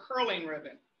ribbon or curling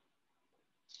ribbon.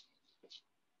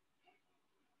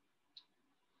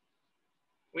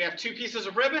 We have 2 pieces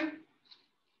of ribbon.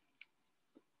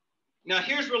 Now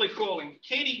here's really cool. And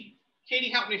Katie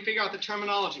helped me figure out the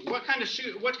terminology. What kind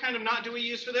of knot do we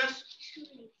use for this?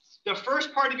 The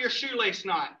first part of your shoelace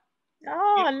knot.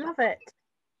 Oh, I love it.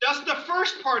 Just the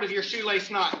first part of your shoelace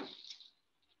knot.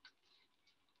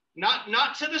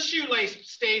 Not to the shoelace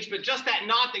stage, but just that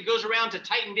knot that goes around to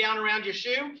tighten down around your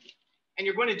shoe. And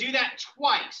you're going to do that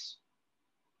twice.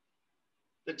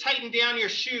 The tighten down your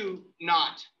shoe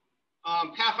knot.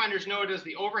 Pathfinders know it as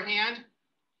the overhand,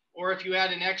 or if you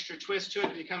add an extra twist to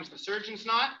it, it becomes the surgeon's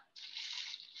knot.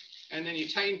 And then you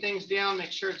tighten things down,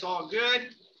 make sure it's all good.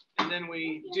 And then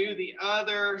we do the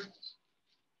other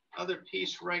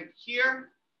piece right here.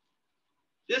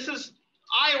 This is,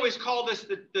 I always call this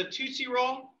the Tootsie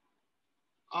Roll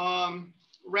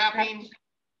wrapping.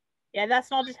 Yeah,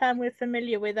 that's not a term we're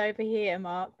familiar with over here,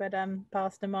 Mark, but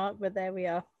Pastor Mark, but there we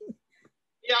are.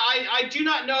 Yeah, I do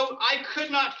not know. I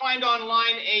could not find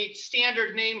online a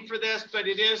standard name for this, but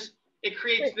it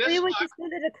creates this. We would just call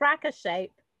it a cracker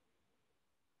shape.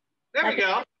 There we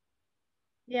go.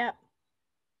 Yeah.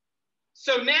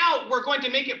 So now we're going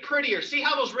to make it prettier. See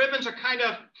how those ribbons are kind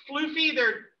of floofy?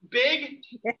 They're big.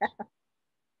 Yeah.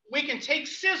 We can take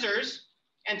scissors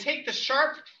and take the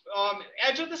sharp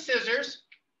edge of the scissors,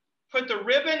 put the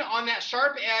ribbon on that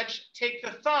sharp edge, take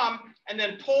the thumb, and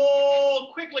then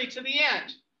pull quickly to the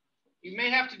end. You may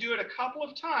have to do it a couple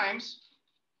of times.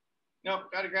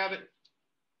 Nope, got to grab it.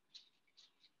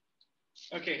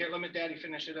 Okay, here, let me Daddy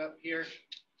finish it up here.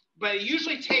 But it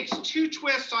usually takes 2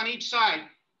 twists on each side.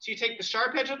 So you take the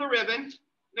sharp edge of the ribbon,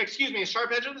 the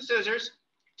sharp edge of the scissors,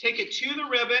 take it to the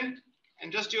ribbon,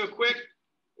 and just do a quick,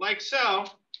 like so.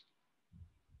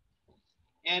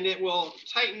 And it will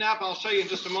tighten up. I'll show you in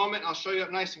just a moment. I'll show you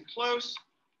up nice and close.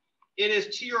 It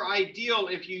is to your ideal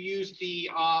if you use the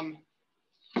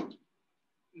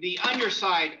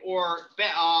underside or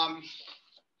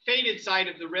faded side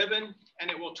of the ribbon, and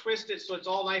it will twist it so it's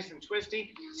all nice and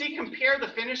twisty. See, compare the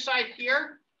finished side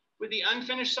here with the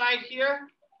unfinished side here.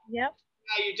 Yep.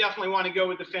 Now you definitely want to go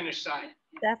with the finished side.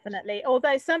 Definitely.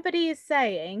 Although somebody is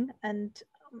saying, and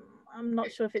I'm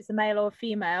not sure if it's a male or a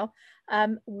female,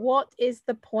 what is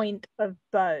the point of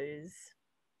bows?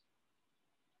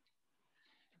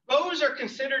 Bows are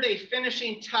considered a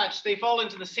finishing touch. They fall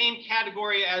into the same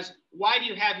category as, why do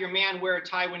you have your man wear a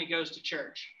tie when he goes to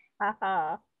church?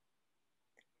 Haha.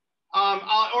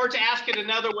 Or to ask it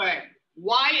another way,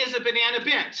 why is a banana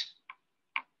bent?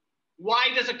 Why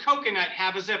does a coconut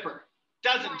have a zipper?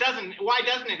 Why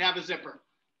doesn't it have a zipper?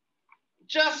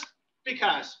 Just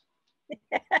because.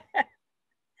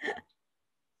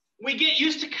 We get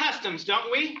used to customs,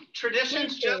 don't we?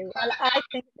 Traditions. Just well,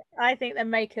 I think they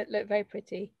make it look very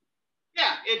pretty.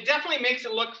 Yeah, it definitely makes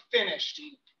it look finished.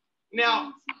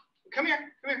 Now, come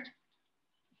here.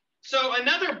 So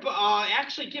another,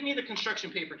 actually give me the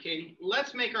construction paper, Katie.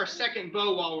 Let's make our second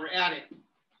bow while we're at it.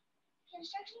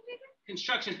 Construction paper?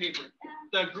 Construction paper.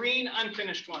 The green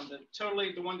unfinished one,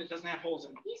 the one that doesn't have holes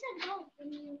in it. You said no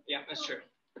when you... Yeah, that's true.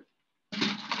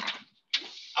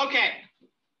 Okay.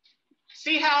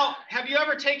 See how, have you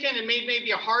ever taken and made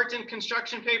maybe a heart in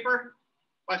construction paper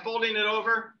by folding it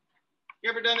over? You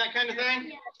ever done that kind of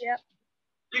thing? Yeah.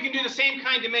 You can do the same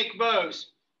kind to make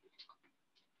bows.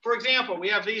 For example, we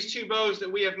have these 2 bows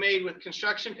that we have made with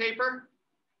construction paper.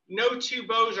 No 2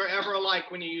 bows are ever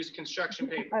alike when you use construction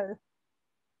paper.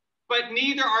 But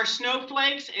neither are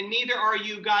snowflakes and neither are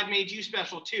you. God made you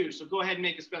special too. So go ahead and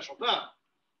make a special bow.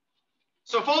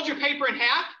 So fold your paper in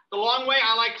half. The long way,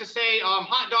 I like to say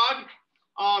hot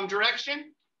dog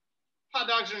direction. Hot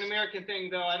dogs are an American thing,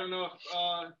 though. I don't know if...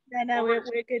 no, we're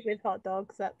good with hot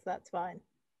dogs. That's fine.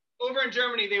 Over in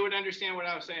Germany, they would understand what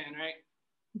I was saying,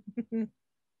 right?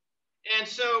 And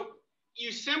so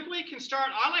you simply can start.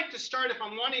 I like to start, if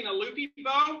I'm wanting a loopy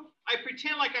bow, I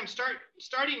pretend like I'm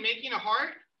starting making a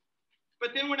heart.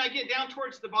 But then when I get down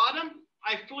towards the bottom,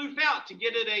 I floof out to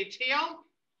get it a tail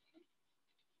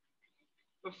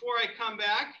before I come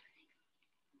back.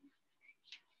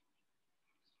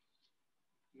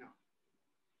 No.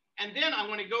 And then I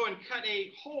want to go and cut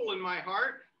a hole in my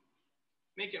heart,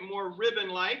 make it more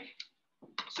ribbon-like.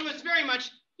 So it's very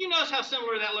much, you notice how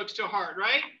similar that looks to a heart,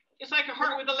 right? It's like a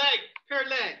heart with a leg, pair of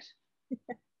legs.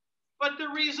 But the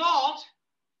result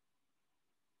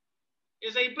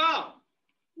is a bow.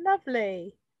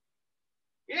 Lovely.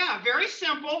 Yeah, very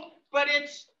simple, but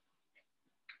it's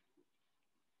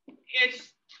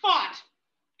thought.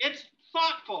 It's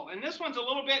thoughtful. And this one's a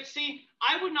little bit, see,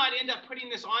 I would not end up putting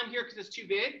this on here because it's too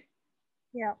big.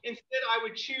 Yeah. Instead, I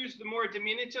would choose the more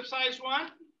diminutive sized one.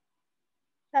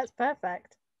 That's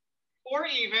perfect. Or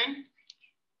even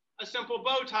a simple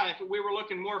bow tie. If we were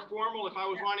looking more formal, if I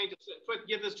was wanting to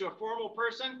give this to a formal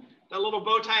person, that little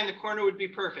bow tie in the corner would be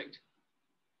perfect.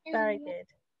 Very good.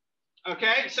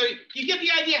 Okay, so you get the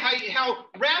idea how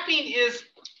wrapping is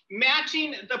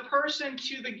matching the person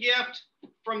to the gift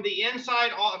from the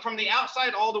inside, from the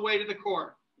outside all the way to the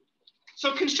core.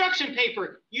 So construction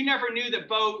paper, you never knew that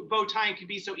bow tying could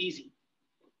be so easy.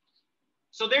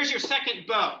 So there's your second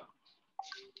bow.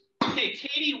 Okay,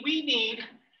 Katie,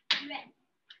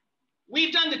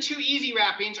 we've done the 2 easy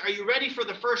wrappings. Are you ready for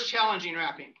the first challenging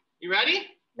wrapping? You ready?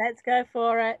 Let's go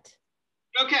for it.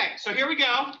 Okay, so here we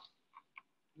go.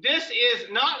 This is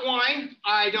not wine.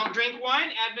 I don't drink wine.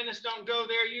 Adventists don't go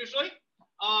there usually.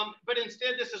 But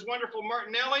instead, this is wonderful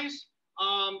Martinelli's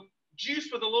juice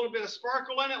with a little bit of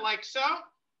sparkle in it, like so.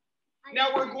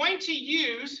 Now we're going to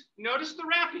use, notice the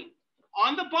wrapping.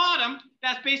 On the bottom,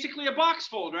 that's basically a box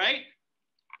fold, right?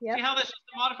 Yep. See how this is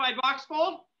a modified box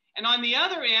fold? And on the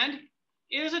other end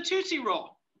is a Tootsie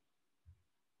Roll.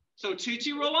 So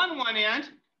Tootsie Roll on one end,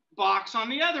 box on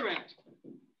the other end.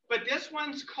 But this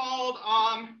one's called,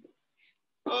 oh,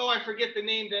 I forget the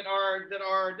name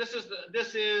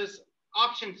this is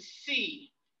option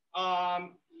C,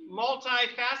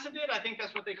 multifaceted. I think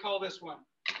that's what they call this one.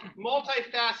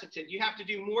 Multifaceted. You have to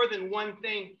do more than one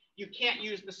thing. You can't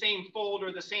use the same fold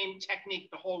or the same technique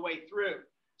the whole way through.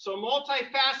 So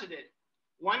multifaceted,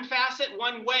 one facet,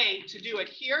 one way to do it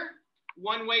here,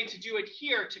 one way to do it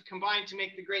here to combine to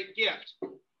make the great gift.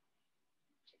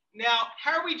 Now,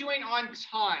 how are we doing on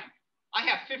time? I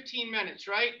have 15 minutes,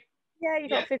 right? Yeah, you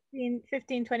got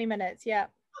 15, 20 minutes, yeah.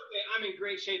 Okay, I'm in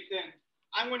great shape then.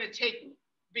 I'm going to take,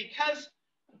 because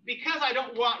I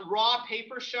don't want raw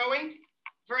paper showing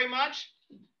very much,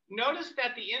 notice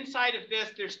that the inside of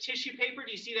this, there's tissue paper.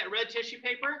 Do you see that red tissue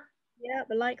paper? Yeah,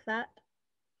 I like that.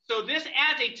 So this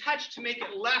adds a touch to make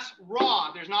it less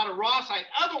raw. There's not a raw side.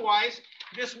 Otherwise,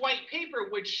 this white paper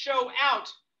would show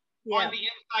out on the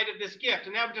inside of this gift,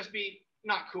 and that would just be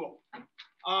not cool.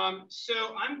 So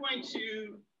I'm going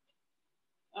to,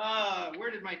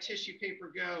 where did my tissue paper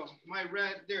go? My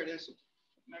red, there it is.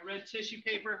 My red tissue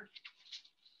paper.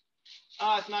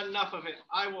 It's not enough of it.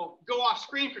 I will go off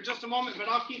screen for just a moment, but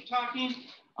I'll keep talking.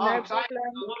 No I have problem.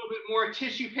 a little bit more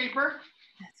tissue paper.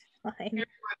 That's fine. Here's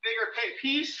my bigger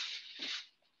piece.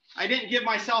 I didn't give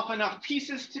myself enough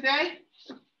pieces today,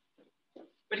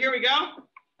 but here we go.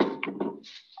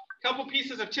 Couple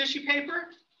pieces of tissue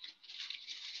paper.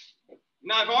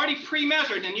 Now I've already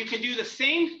pre-measured, and you can do the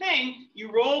same thing. You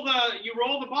roll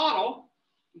the bottle,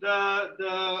 the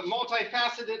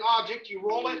multifaceted object. You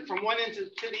roll it from one end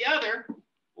to the other,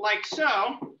 like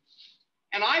so.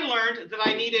 And I learned that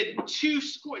I needed two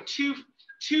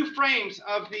frames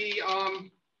of the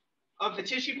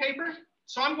tissue paper.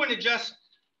 So I'm going to just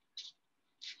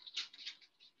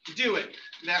do it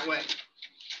that way.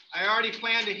 I already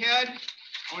planned ahead.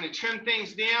 I want to trim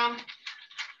things down.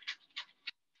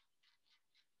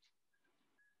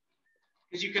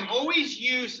 Because you can always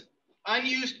use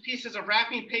unused pieces of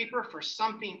wrapping paper for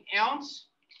something else.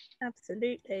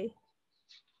 Absolutely.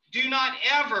 Do not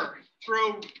ever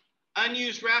throw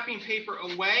unused wrapping paper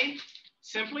away.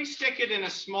 Simply stick it in a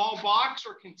small box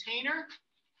or container.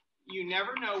 You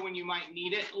never know when you might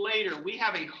need it later. We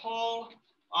have a whole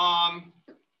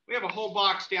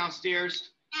box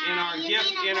downstairs in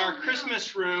our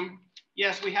Christmas room.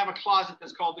 Yes, we have a closet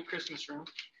that's called the Christmas room.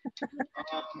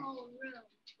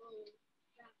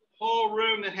 Whole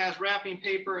room that has wrapping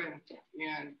paper and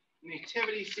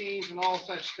nativity scenes and all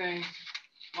such things.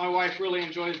 My wife really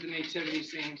enjoys the nativity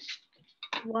scenes.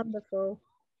 Wonderful.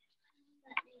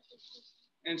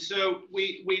 And so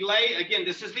we lay, again,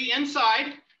 this is the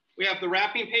inside. We have the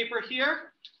wrapping paper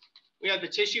here. We have the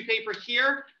tissue paper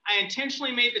here. I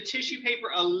intentionally made the tissue paper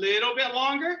a little bit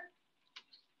longer.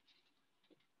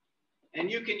 And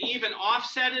you can even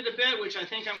offset it a bit, which I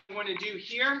think I'm going to do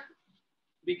here,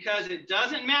 because it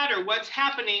doesn't matter what's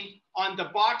happening on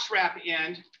the box wrap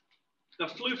end. The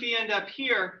floofy end up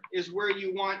here is where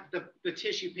you want the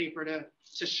tissue paper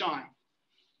to shine.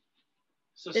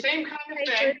 So the same kind of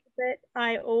thing. That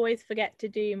I always forget to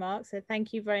do, Mark, so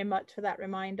thank you very much for that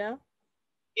reminder.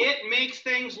 It makes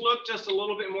things look just a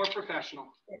little bit more professional.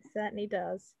 It certainly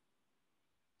does.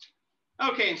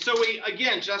 Okay, so we,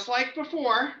 again, just like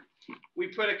before, we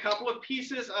put a couple of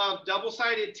pieces of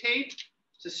double-sided tape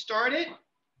to start it.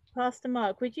 Pastor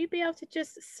Mark, would you be able to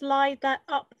just slide that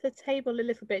up the table a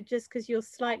little bit, just because you're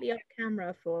slightly off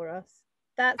camera for us?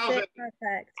 That's it,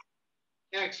 perfect.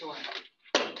 Excellent.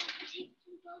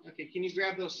 Okay, can you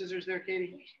grab those scissors there,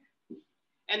 Katie?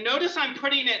 And notice I'm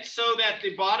putting it so that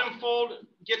the bottom fold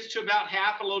gets to about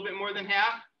half, a little bit more than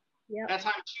half. Yep. That's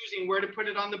how I'm choosing where to put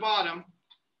it on the bottom.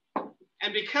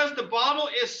 And because the bottle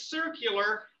is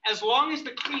circular, as long as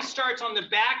the crease starts on the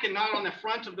back and not on the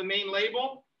front of the main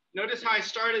label, notice how I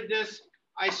started this.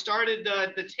 I started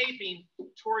the taping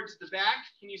towards the back.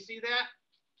 Can you see that?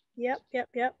 Yep, yep,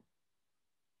 yep.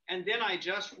 And then I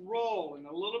just roll, and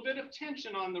a little bit of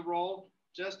tension on the roll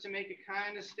just to make it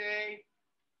kind of stay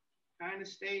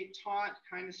taut,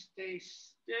 kind of stay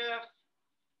stiff.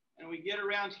 And we get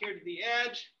around here to the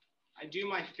edge. I do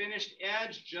my finished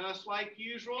edge just like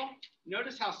usual.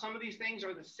 Notice how some of these things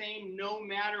are the same no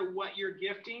matter what you're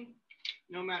gifting,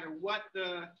 no matter what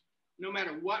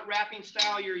wrapping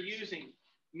style you're using.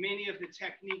 Many of the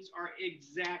techniques are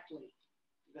exactly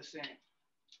the same,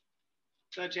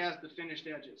 such as the finished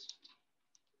edges.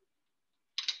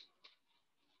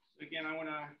 So again, I want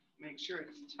to make sure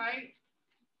it's tight.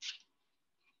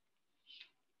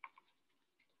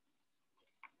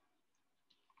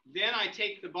 Then I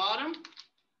take the bottom,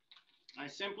 I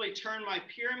simply turn my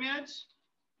pyramids,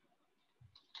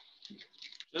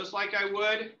 just like I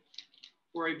would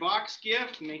for a box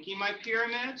gift, making my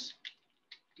pyramids,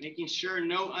 making sure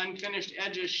no unfinished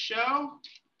edges show.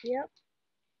 Yep.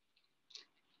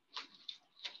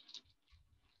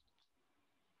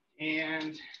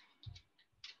 And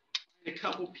a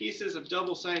couple pieces of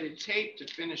double-sided tape to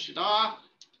finish it off.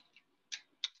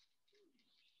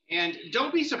 And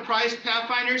don't be surprised,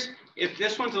 Pathfinders, if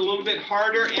this one's a little bit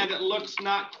harder and it looks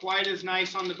not quite as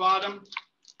nice on the bottom.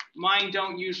 Mine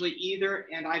don't usually either,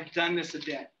 and I've done this a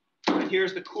bit. But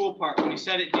here's the cool part. When you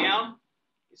set it down,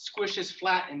 it squishes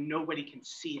flat and nobody can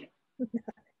see it.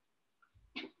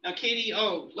 Now, Katie,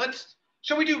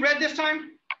 shall we do red this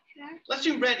time? Sure. Let's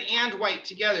do red and white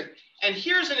together. And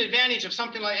here's an advantage of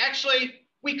something like, actually,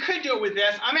 we could do it with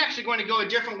this. I'm actually going to go a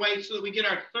different way so that we get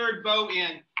our third bow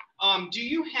in. Do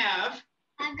you have?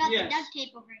 I've got the duct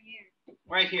tape over here.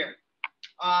 Right here.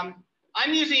 I'm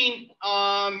using,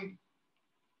 I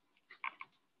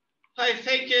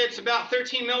think it's about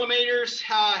 13 millimeters,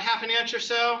 half an inch or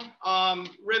so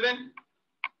ribbon.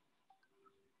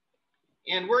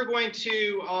 And we're going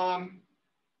to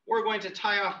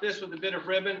tie off this with a bit of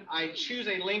ribbon. I choose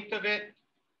a length of it.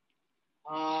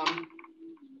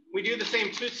 We do the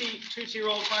same Tootsie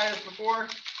Roll tie as before.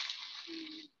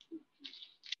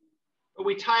 But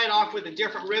we tie it off with a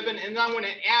different ribbon, and then I'm going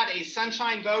to add a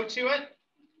sunshine bow to it.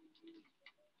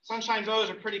 Sunshine bows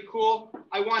are pretty cool.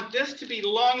 I want this to be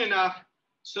long enough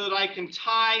so that I can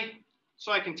tie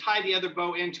the other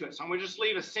bow into it. So I'm going to just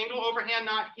leave a single overhand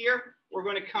knot here. We're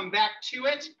going to come back to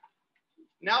it.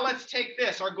 Now let's take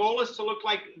this. Our goal is to look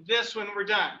like this when we're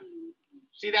done.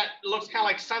 See that? It looks kind of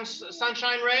like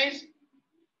sunshine rays.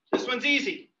 This one's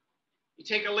easy. You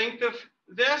take a length of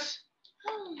this,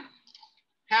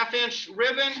 half-inch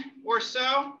ribbon or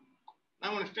so.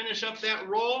 I want to finish up that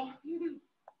roll.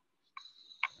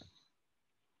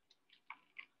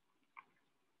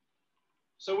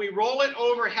 So we roll it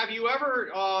over. Have you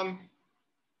ever,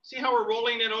 see how we're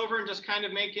rolling it over and just kind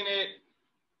of making it,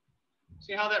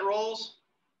 see how that rolls?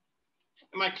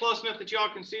 Am I close enough that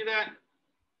y'all can see that?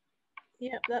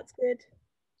 Yep, that's good.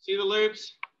 See the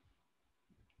loops?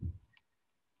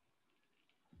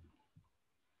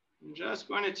 I'm just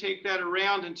going to take that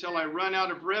around until I run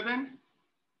out of ribbon.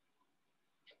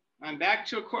 I'm back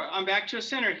to a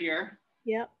center here.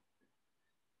 Yep.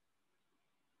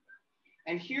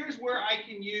 And here's where I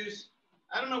can use,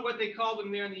 I don't know what they call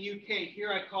them there in the UK.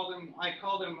 Here I call them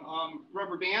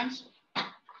rubber bands.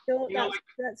 Sure,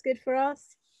 that's good for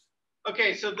us.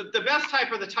 Okay, so the best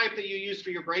type are the type that you use for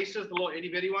your braces, the little itty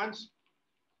bitty ones.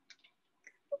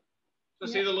 So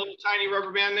see the little tiny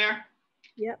rubber band there?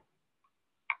 Yep.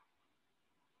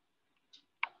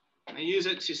 I use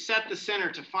it to set the center,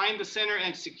 to find the center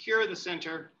and secure the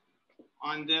center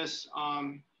on this.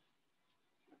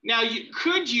 Now,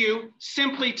 could you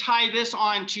simply tie this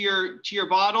on to your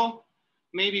bottle,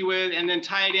 maybe and then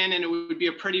tie it in and it would be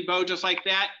a pretty bow just like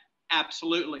that?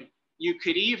 Absolutely. You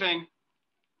could even,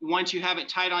 once you have it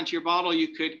tied onto your bottle,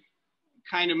 you could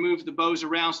kind of move the bows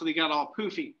around so they got all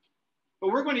poofy.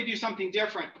 But we're going to do something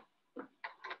different.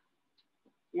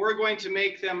 We're going to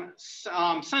make them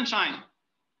sunshine.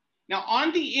 Now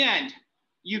on the end,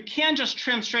 you can just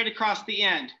trim straight across the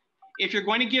end. If you're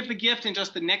going to give the gift in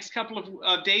just the next couple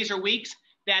of days or weeks,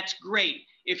 that's great.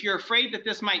 If you're afraid that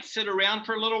this might sit around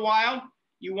for a little while,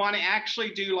 you want to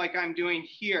actually do like I'm doing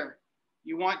here.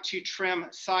 You want to trim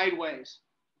sideways.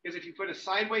 Because if you put a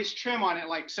sideways trim on it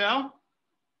like so,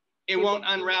 it won't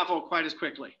unravel quite as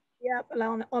quickly. Yep,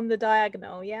 on the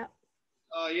diagonal, yeah.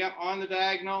 Yep, on the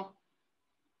diagonal.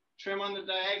 Trim on the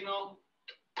diagonal.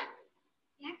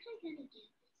 Actually gonna do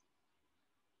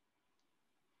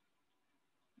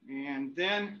And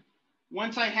then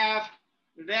once I have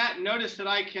that, notice that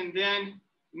I can then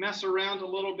mess around a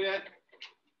little bit.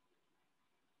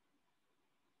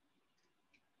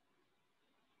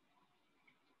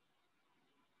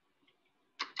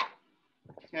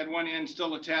 Had one end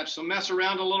still attached, so mess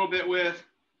around a little bit with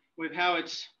how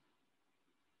it's,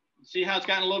 see how it's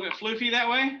gotten a little bit floofy that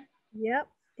way? Yep.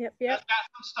 That's got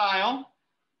some style.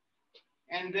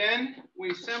 And then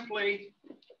we simply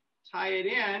tie it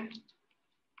in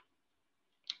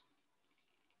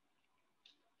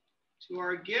to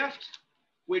our gift,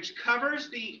 which covers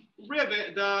the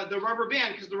ribbon, the rubber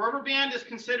band, because the rubber band is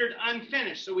considered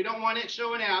unfinished, so we don't want it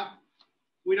showing out.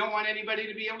 We don't want anybody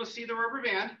to be able to see the rubber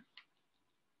band.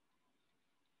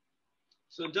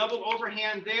 So double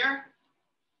overhand there,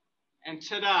 and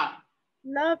ta-da.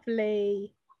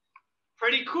 Lovely.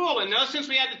 Pretty cool. And notice since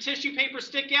we had the tissue paper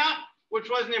stick out, which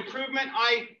was an improvement,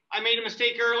 I made a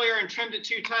mistake earlier and trimmed it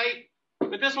too tight.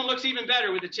 But this one looks even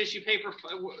better with the tissue paper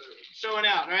showing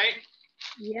out, right?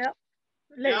 Yep.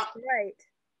 Looks great.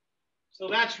 So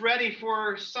that's ready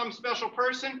for some special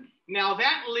person. Now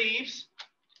that leaves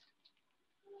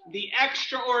the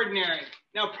extraordinary.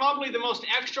 Now, probably the most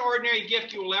extraordinary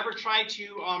gift you will ever try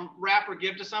to wrap or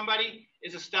give to somebody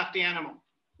is a stuffed animal.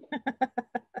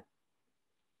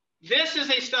 This is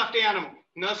a stuffed animal.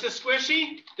 Notice it's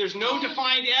squishy. There's no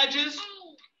defined edges.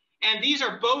 And these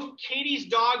are both Katie's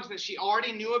dogs that she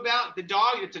already knew about. The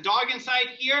dog, it's a dog inside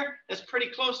here that's pretty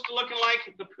close to looking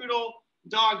like the poodle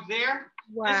dog there.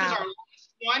 Wow. This is our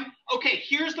last one. Okay,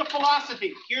 here's the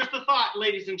philosophy. Here's the thought,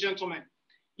 ladies and gentlemen.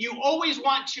 You always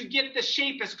want to get the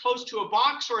shape as close to a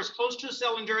box or as close to a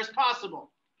cylinder as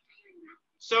possible.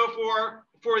 So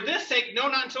for this sake, no,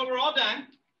 not until we're all done.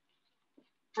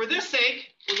 For this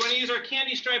sake, we're going to use our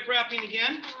candy stripe wrapping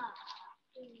again.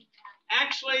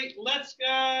 Actually, let's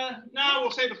no,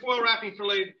 we'll save the foil wrapping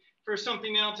for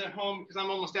something else at home because I'm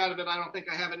almost out of it. I don't think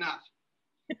I have enough.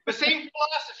 The same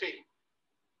philosophy.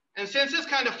 And since it's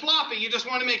kind of floppy, you just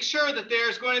want to make sure that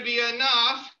there's going to be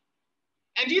enough.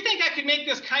 And do you think I could make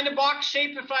this kind of box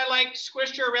shape if I like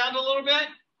squished her around a little bit?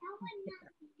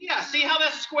 Yeah, see how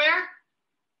that's square?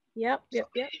 Yep.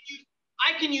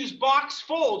 I can use box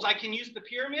folds. I can use the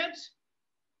pyramids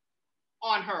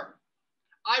on her.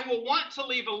 I will want to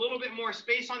leave a little bit more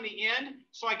space on the end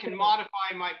so I can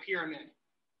modify my pyramid.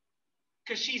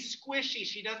 Because she's squishy,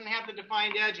 she doesn't have the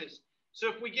defined edges. So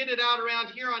if we get it out around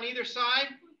here on either side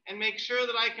and make sure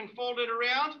that I can fold it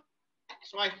around,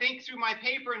 so I think through my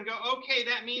paper and go, okay,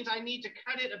 that means I need to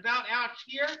cut it about out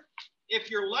here. If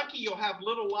you're lucky, you'll have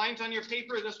little lines on your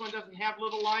paper. This one doesn't have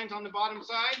little lines on the bottom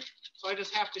side. So I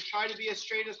just have to try to be as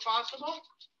straight as possible.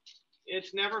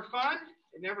 It's never fun.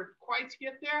 It never quite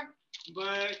get there,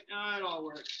 but it all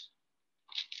works.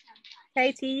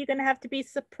 Katie, you're going to have to be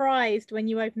surprised when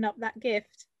you open up that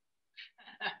gift.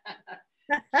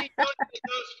 She goes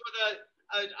for the,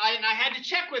 and I had to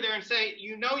check with her and say,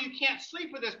 you know, you can't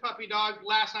sleep with this puppy dog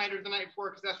last night or the night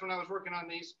before because that's when I was working on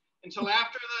these until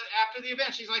after the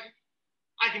event. She's like,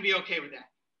 I can be okay with that.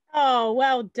 Oh,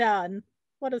 well done.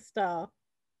 What a star.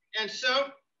 And so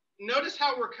notice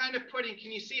how we're kind of putting,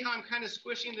 can you see how I'm kind of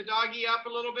squishing the doggy up a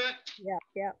little bit?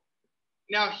 Yeah.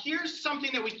 Now here's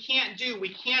something that we can't do.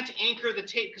 We can't anchor the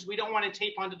tape because we don't want to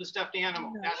tape onto the stuffed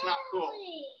animal. No. That's not cool.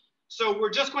 So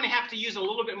we're just going to have to use a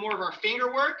little bit more of our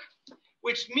finger work,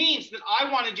 which means that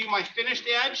I want to do my finished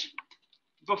edge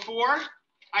before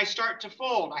I start to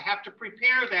fold. I have to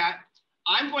prepare that.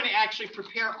 I'm going to actually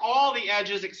prepare all the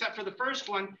edges except for the first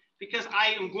one because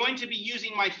I am going to be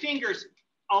using my fingers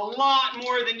a lot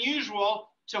more than usual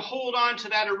to hold on to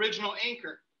that original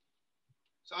anchor.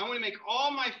 So I want to make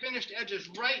all my finished edges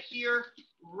right here,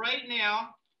 right now,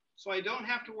 so I don't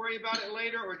have to worry about it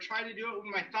later or try to do it when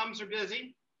my thumbs are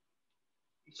busy.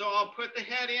 So I'll put the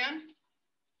head in,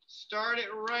 start it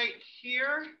right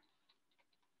here,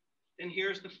 and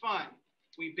here's the fun.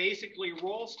 We basically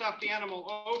roll stuffed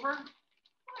animal over.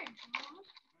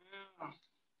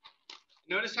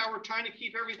 Notice how we're trying to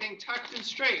keep everything tucked and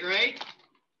straight, right?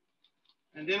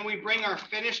 And then we bring our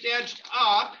finished edge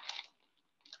up,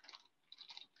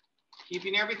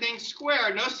 keeping everything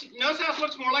square. Notice how it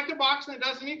looks more like the box than it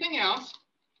does anything else.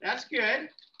 That's good.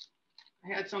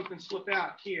 I had something slip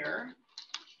out here.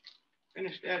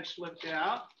 Finished edge slipped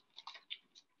out.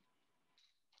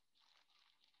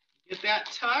 Get that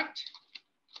tucked.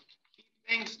 Keep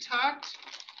things tucked.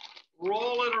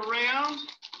 Roll it around.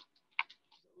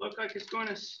 Look like it's going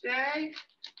to stay.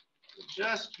 It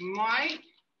just might.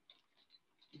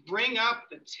 Bring up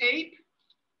the tape.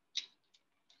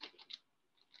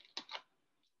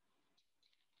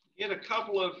 Get a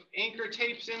couple of anchor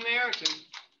tapes in there to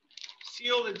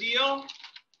seal the deal.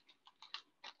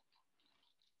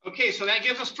 Okay, so that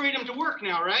gives us freedom to work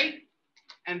now, right?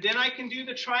 And then I can do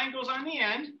the triangles on the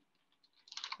end.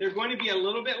 They're going to be a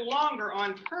little bit longer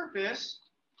on purpose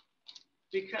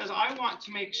because I want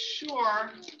to make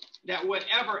sure that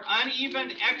whatever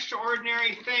uneven,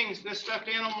 extraordinary things this stuffed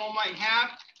animal might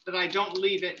have, that I don't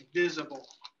leave it visible.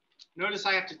 Notice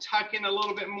I have to tuck in a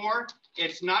little bit more.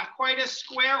 It's not quite as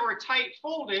square or tight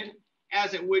folded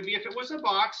as it would be if it was a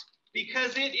box,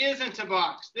 because it isn't a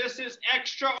box. This is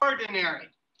extraordinary.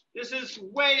 This is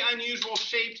way unusual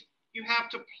shaped. You have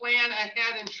to plan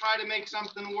ahead and try to make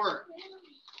something work.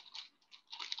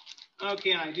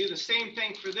 Okay, and I do the same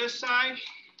thing for this side.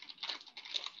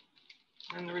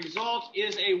 And the result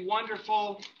is a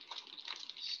wonderful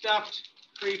stuffed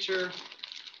creature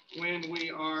when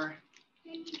we are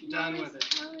done with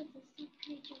it.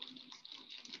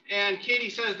 And Katie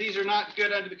says these are not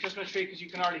good under the Christmas tree because you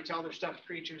can already tell they're stuffed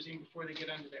creatures even before they get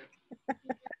under there.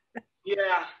 Yeah,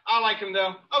 I like them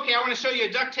though. Okay, I want to show you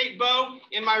a duct tape bow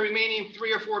in my remaining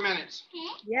 3 or 4 minutes.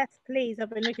 Yes, please. I've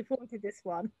been looking forward to this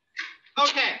one.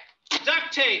 Okay,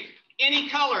 duct tape, any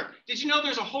color. Did you know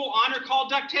there's a whole honor called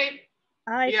duct tape?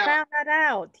 I found that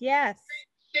out, yes.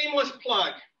 Shameless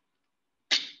plug.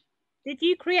 Did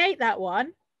you create that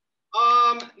one?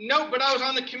 No, but I was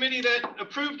on the committee that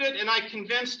approved it, and I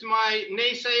convinced my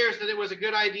naysayers that it was a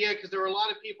good idea because there were a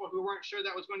lot of people who weren't sure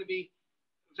that was going to be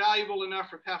valuable enough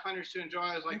for Pathfinders to enjoy.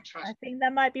 I was like, trust me. I think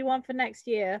there might be one for next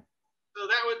year. So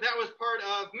that was part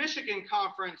of Michigan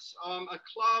Conference, a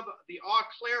club, the Eau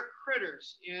Claire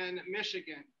Critters in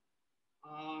Michigan,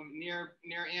 near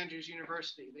Andrews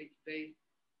University. They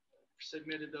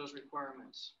submitted those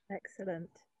requirements. Excellent.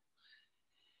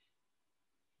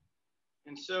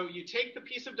 And so you take the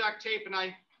piece of duct tape, and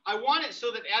I want it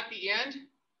so that at the end,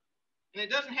 and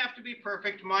it doesn't have to be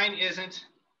perfect, mine isn't,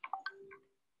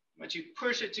 but you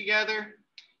push it together.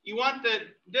 You want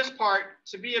this part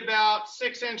to be about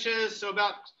 6 inches, so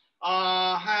about,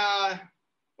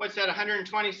 what's that,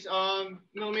 120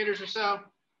 millimeters or so,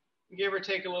 give or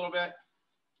take a little bit.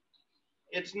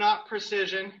 It's not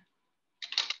precision.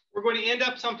 We're going to end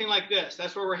up something like this.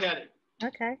 That's where we're headed.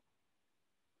 Okay.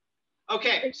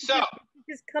 Okay, so.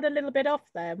 Just cut a little bit off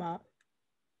there, Mark.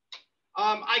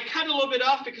 I cut a little bit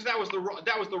off because that was the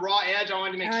raw edge. I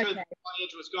wanted to make sure that the raw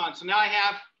edge was gone. So now I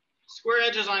have square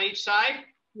edges on each side.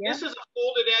 Yep. This is a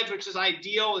folded edge, which is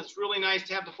ideal. It's really nice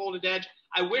to have the folded edge.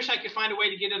 I wish I could find a way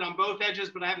to get it on both edges,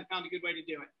 but I haven't found a good way to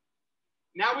do it.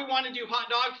 Now we want to do hot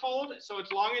dog fold, so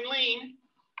it's long and lean.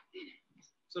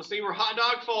 So see, we're hot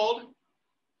dog fold.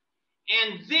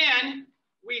 And then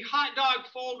we hot dog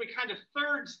fold, we kind of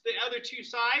thirds the other two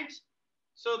sides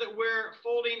so that we're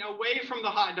folding away from the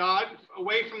hot dog,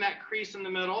 away from that crease in the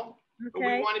middle. Okay. But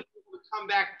we want to be able to come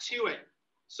back to it.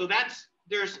 So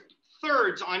there's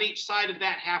thirds on each side of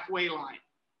that halfway line.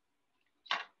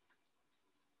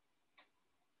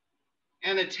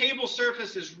 And the table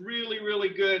surface is really, really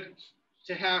good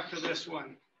to have for this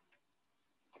one.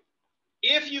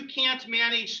 If you can't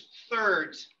manage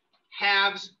thirds,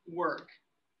 halves work.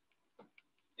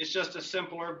 It's just a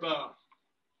simpler bow.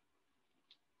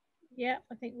 Yeah,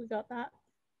 I think we got that.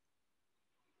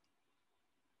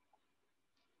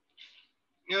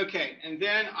 Okay, and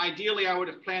then ideally I would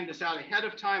have planned this out ahead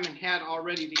of time and had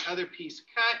already the other piece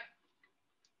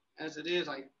cut. As it is,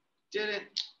 I didn't.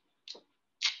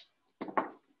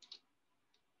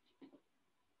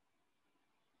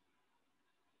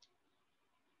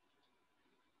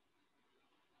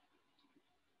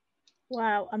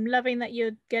 Wow, I'm loving that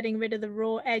you're getting rid of the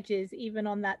raw edges even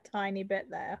on that tiny bit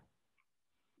there.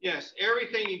 Yes,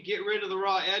 everything, you get rid of the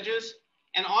raw edges.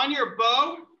 And on your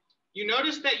bow, you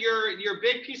notice that your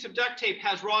big piece of duct tape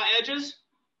has raw edges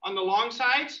on the long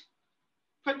sides.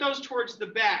 Put those towards the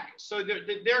back. So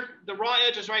the raw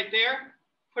edge is right there.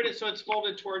 Put it so it's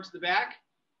folded towards the back.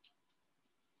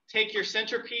 Take your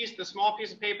centerpiece, the small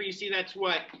piece of paper, you see that's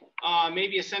what,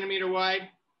 maybe 1 centimeter wide.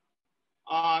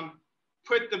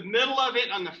 Put the middle of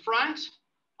it on the front.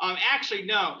 Actually,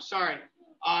 no, sorry.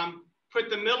 Put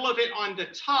the middle of it on the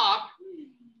top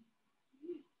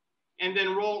and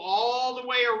then roll all the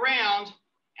way around,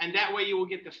 and that way you will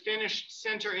get the finished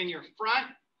center in your front.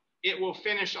 It will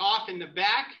finish off in the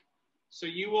back, so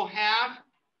you will have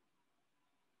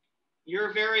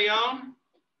your very own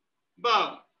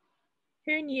bow.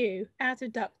 Who knew? Out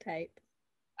of duct tape.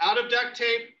 Out of duct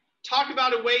tape. Talk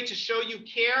about a way to show you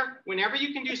care. Whenever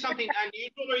you can do something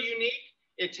unusual or unique,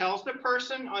 it tells the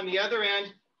person on the other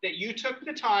end that you took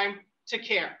the time to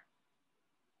care.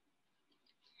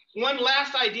 One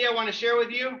last idea I want to share with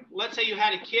you. Let's say you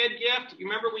had a kid gift. You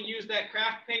remember we used that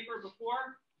craft paper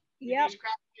before? Yep. Craft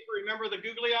paper, remember the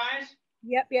googly eyes?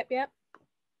 Yep.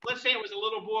 let's say it was a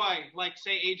little boy, like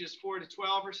say ages 4 to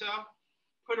 12 or so,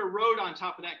 put a road on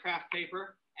top of that craft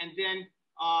paper, and then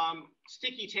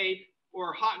sticky tape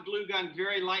or hot glue gun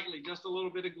very lightly, just a little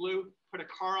bit of glue, put a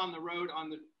car on the road on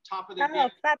the top of the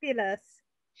gift. Fabulous.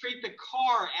 Treat the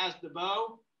car as the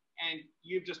bow, and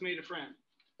you've just made a friend.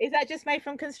 Is that just made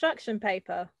from construction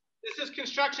paper? This is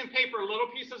construction paper, little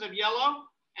pieces of yellow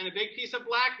and a big piece of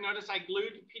black. Notice I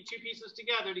glued 2 pieces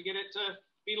together to get it to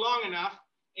be long enough.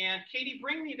 And Katie,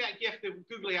 bring me that gift, the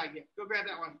googly eye gift. Go grab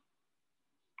that one.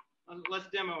 Let's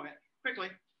demo it quickly.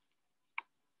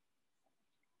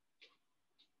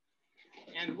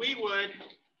 And we would,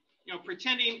 you know,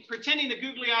 pretending the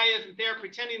googly eye isn't there,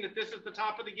 pretending that this is the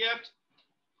top of the gift,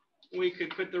 we could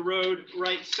put the road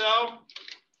right so.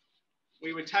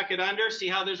 We would tuck it under. See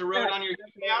how there's a road on your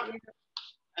gift out?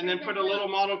 And then put a little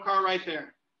model car right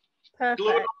there. Perfect. Glue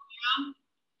it all down,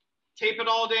 tape it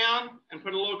all down, and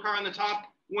put a little car on the top.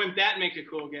 Wouldn't that make a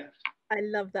cool gift? I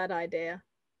love that idea.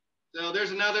 So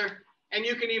there's another, and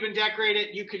you can even decorate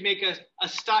it. You could make a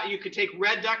stop. You could take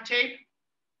red duct tape,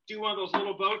 do one of those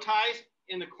little bow ties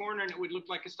in the corner, and it would look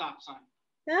like a stop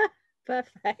sign.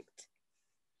 Perfect.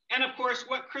 And of course,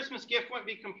 what Christmas gift wouldn't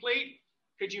be complete?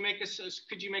 Could you make a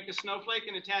snowflake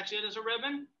and attach it as a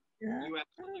ribbon? Yeah. You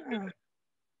absolutely could.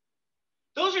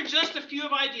 Those are just a few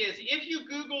of ideas. If you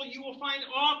Google, you will find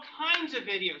all kinds of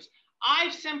videos.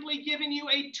 I've simply given you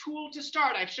a tool to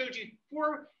start. I've showed you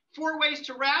four ways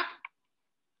to wrap.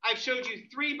 I've showed you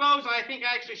 3 bows. I think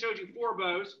I actually showed you 4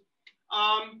 bows.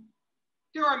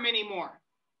 There are many more.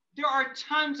 There are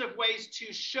tons of ways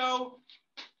to show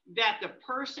that the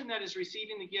person that is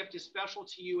receiving the gift is special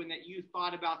to you and that you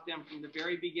thought about them from the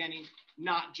very beginning,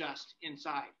 not just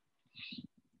inside.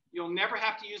 You'll never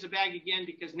have to use a bag again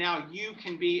because now you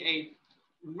can be a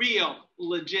real,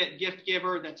 legit gift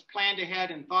giver that's planned ahead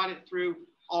and thought it through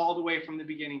all the way from the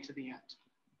beginning to the end.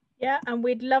 Yeah, and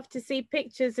we'd love to see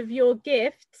pictures of your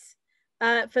gifts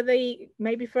for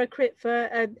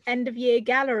an end of year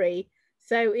gallery.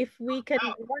 So if we can,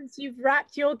 once you've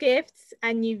wrapped your gifts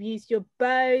and you've used your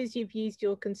bows, you've used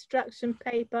your construction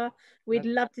paper, we'd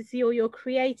love to see all your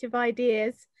creative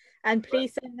ideas. And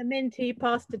please send them in to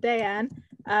Pastor Dayan,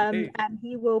 and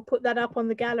he will put that up on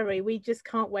the gallery. We just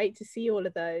can't wait to see all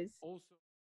of those. Also